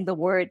spreading the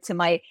word to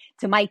my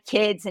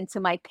kids and to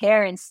my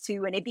parents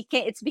too. And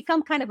it's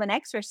become kind of an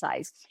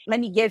exercise. Let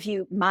me give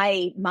you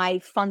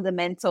my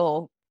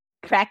fundamental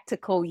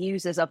practical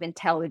uses of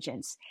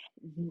intelligence.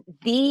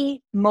 The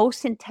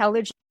most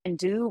intelligent I can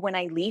do when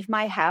I leave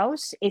my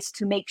house is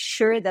to make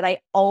sure that I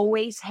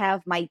always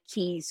have my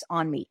keys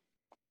on me,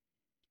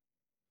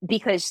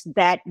 because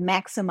that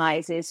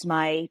maximizes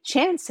my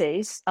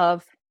chances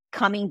of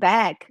coming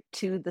back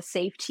to the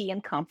safety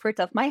and comfort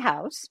of my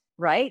house,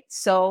 right?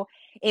 So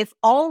if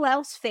all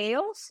else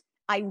fails,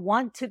 I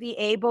want to be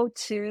able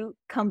to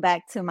come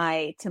back to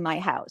my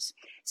house.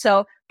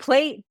 So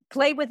play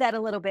with that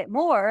a little bit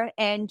more,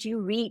 and you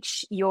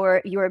reach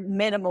your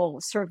minimal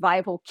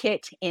survival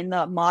kit in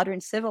the modern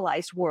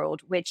civilized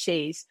world, which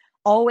is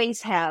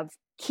always have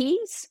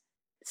keys,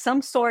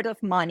 some sort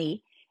of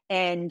money,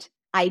 and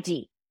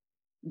ID.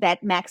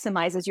 That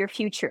maximizes your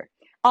future.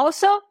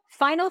 Also,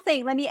 final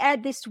thing, let me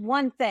add this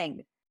one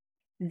thing.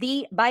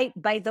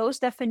 By those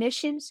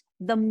definitions,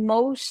 the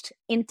most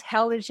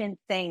intelligent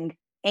thing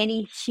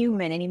any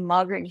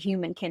modern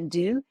human can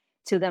do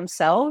to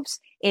themselves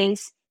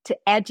is to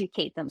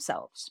educate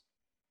themselves,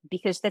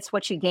 because that's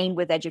what you gain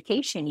with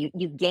education.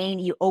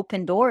 You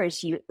open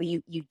doors,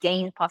 you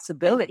gain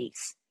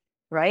possibilities,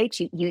 right?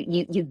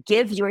 You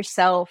give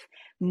yourself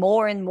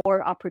more and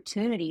more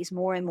opportunities,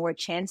 more and more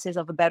chances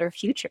of a better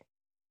future.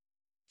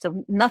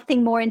 So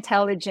nothing more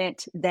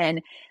intelligent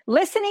than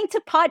listening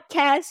to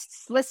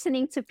podcasts,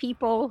 listening to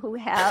people who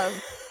have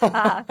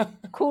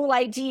cool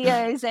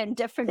ideas and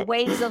different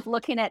ways of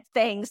looking at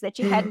things that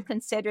you hadn't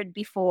considered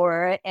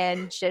before,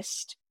 and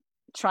just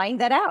trying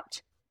that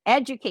out.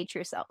 Educate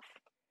yourself.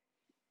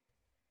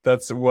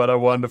 That's what a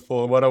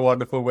wonderful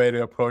way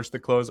to approach the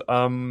close.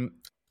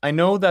 I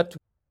know that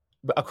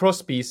across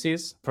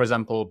species, for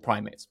example,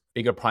 primates,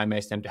 bigger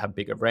primates tend to have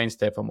bigger brains,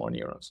 therefore more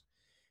neurons.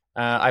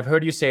 I've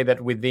heard you say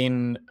that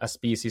within a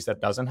species that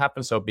doesn't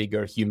happen, so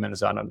bigger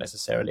humans are not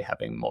necessarily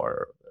having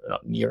more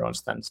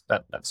neurons than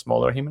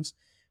smaller humans.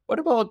 What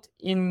about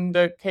in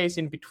the case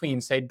in between,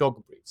 say,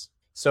 dog breeds?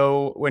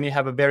 So when you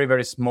have a very,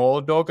 very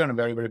small dog and a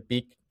very, very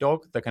big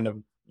dog,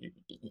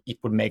 it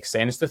would make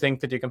sense to think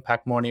that you can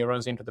pack more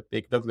neurons into the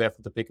big dog,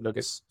 therefore the big dog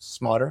is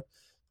smarter.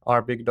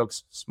 Are big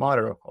dogs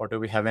smarter, or do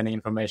we have any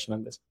information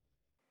on this?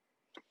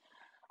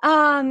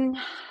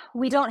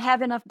 We don't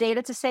have enough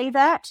data to say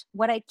that.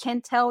 What I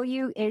can tell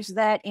you is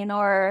that in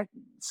our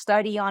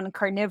study on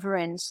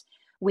carnivorans,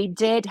 we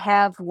did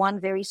have one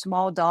very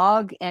small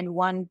dog and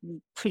one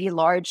pretty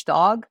large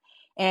dog.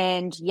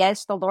 And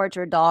yes, the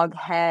larger dog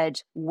had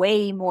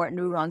way more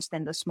neurons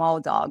than the small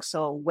dog.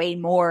 So way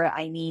more,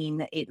 I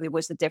mean, it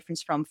was the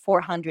difference from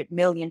 400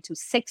 million to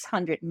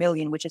 600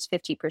 million, which is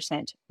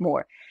 50%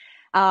 more.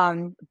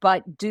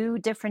 But do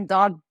different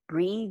dog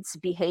breeds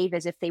behave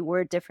as if they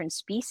were different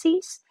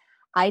species?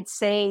 I'd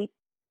say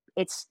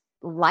it's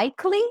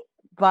likely,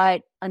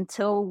 but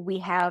until we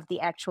have the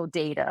actual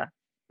data,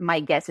 my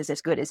guess is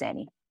as good as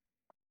any.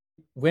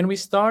 When we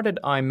started,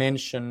 I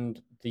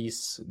mentioned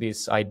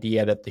this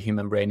idea that the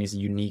human brain is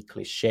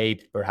uniquely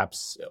shaped,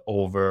 perhaps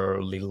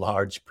overly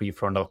large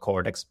prefrontal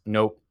cortex.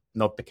 No,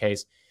 not the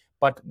case.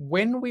 But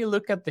when we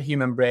look at the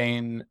human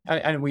brain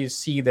and we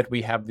see that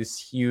we have this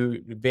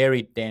huge,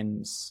 very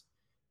dense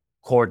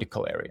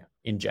cortical area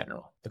in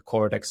general, the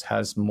cortex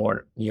has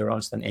more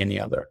neurons than any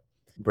other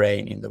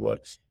brain in the world.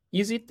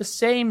 Is it the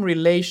same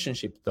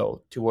relationship,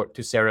 though,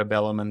 to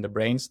cerebellum and the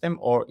brainstem,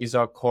 or is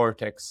our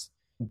cortex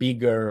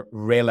bigger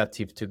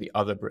relative to the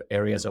other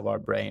areas of our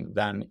brain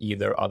than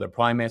either other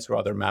primates or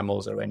other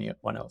mammals or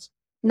anyone else?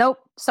 Nope,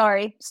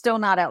 sorry, still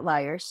not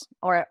outliers.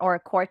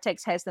 Or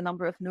cortex has the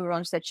number of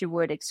neurons that you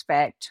would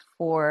expect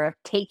for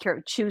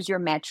choose your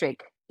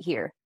metric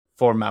here.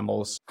 For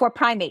mammals. For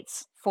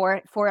primates.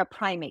 For a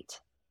primate.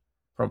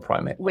 From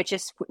primate. Which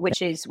is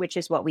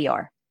what we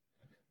are.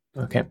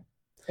 Okay.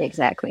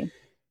 Exactly.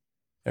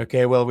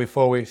 Okay, well,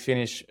 before we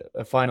finish,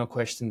 a final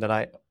question that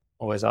I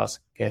always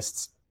ask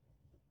guests.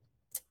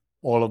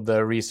 All of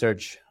the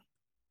research,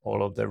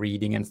 all of the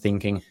reading and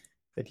thinking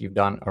that you've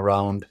done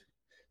around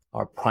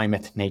our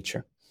primate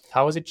nature,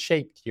 how has it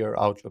shaped your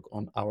outlook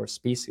on our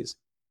species?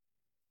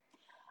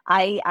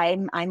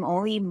 I'm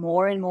only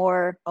more and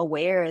more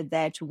aware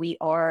that we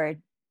are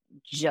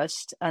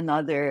just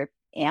another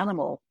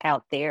animal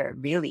out there,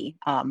 really,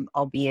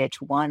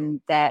 albeit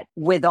one that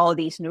with all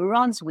these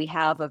neurons, we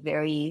have a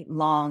very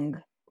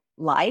long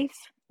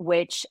life,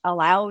 which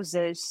allows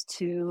us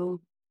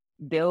to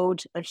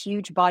build a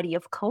huge body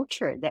of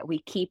culture that we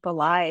keep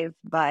alive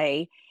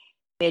by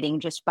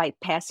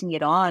passing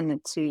it on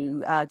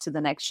to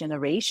the next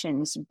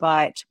generations.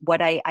 But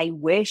what I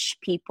wish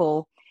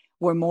people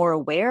were more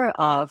aware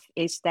of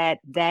is that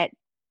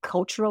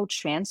cultural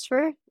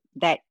transfer,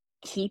 that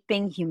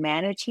keeping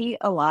humanity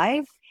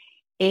alive,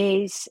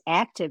 is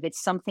active.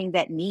 It's something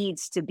that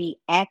needs to be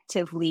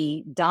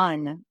actively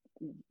done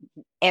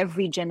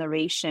every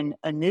generation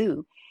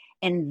anew.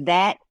 And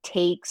that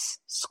takes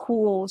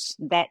schools,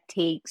 that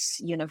takes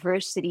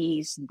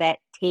universities, that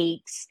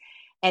takes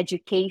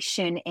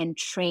education and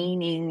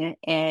training,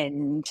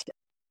 and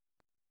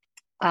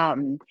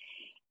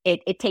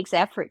it takes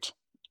effort.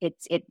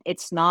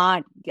 It's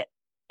not,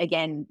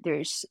 again,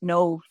 there's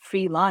no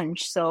free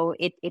lunch, so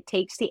it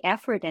takes the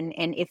effort, and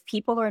if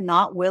people are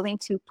not willing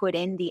to put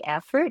in the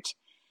effort,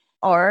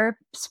 our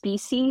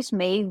species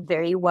may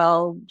very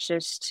well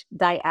just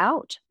die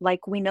out.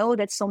 Like we know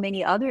that so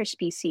many other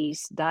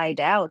species died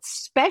out,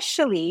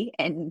 especially,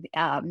 and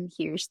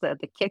here's the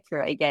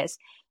kicker, I guess,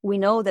 we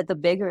know that the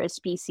bigger a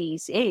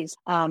species is,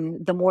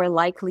 the more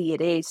likely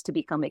it is to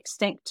become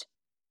extinct.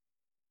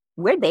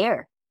 We're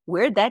there.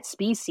 We're that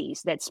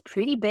species that's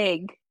pretty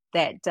big,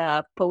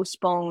 that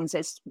postpones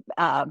as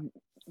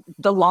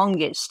the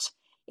longest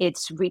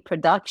its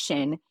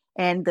reproduction.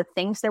 And the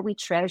things that we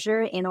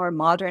treasure in our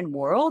modern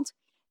world,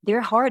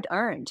 they're hard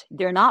earned.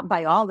 They're not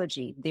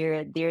biology.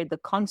 They're the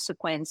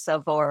consequence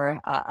of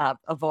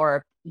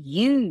our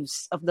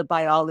use of the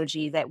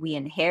biology that we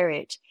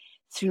inherit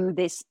through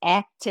this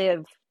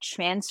active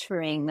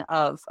transferring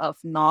of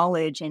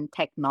knowledge and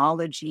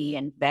technology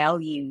and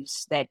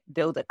values that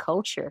build a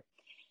culture.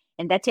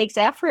 And that takes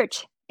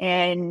effort.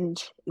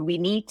 And we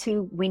need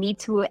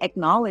to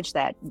acknowledge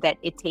that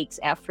it takes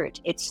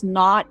effort. It's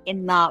not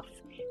enough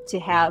to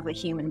have a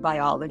human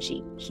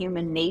biology.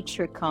 Human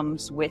nature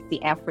comes with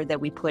the effort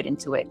that we put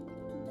into it.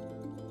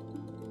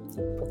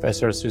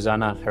 Professor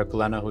Suzana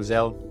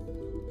Herculano-Houzel,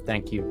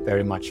 thank you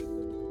very much.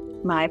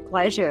 My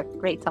pleasure.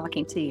 Great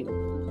talking to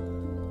you.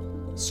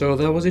 So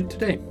that was it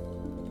today.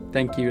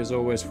 Thank you as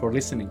always for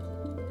listening.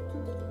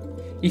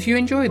 If you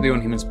enjoy the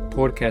On Humans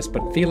podcast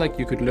but feel like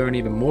you could learn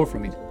even more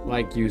from it,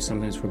 like you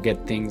sometimes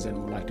forget things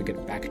and would like to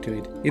get back to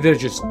it, either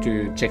just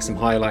to check some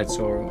highlights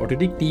or to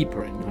dig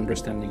deeper in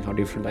understanding how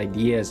different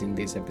ideas in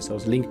these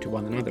episodes link to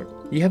one another,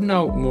 you have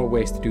now more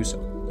ways to do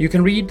so. You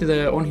can read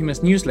the On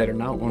Humans newsletter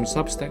now on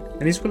Substack,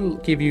 and this will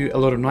give you a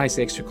lot of nice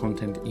extra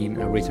content in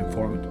a written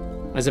format.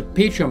 As a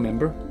Patreon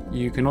member,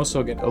 you can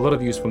also get a lot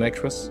of useful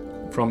extras,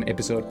 from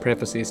episode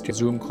prefaces to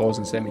Zoom calls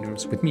and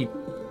seminars with me.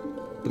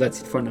 But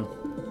that's it for now.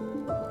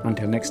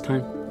 Until next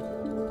time,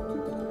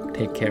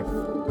 take care.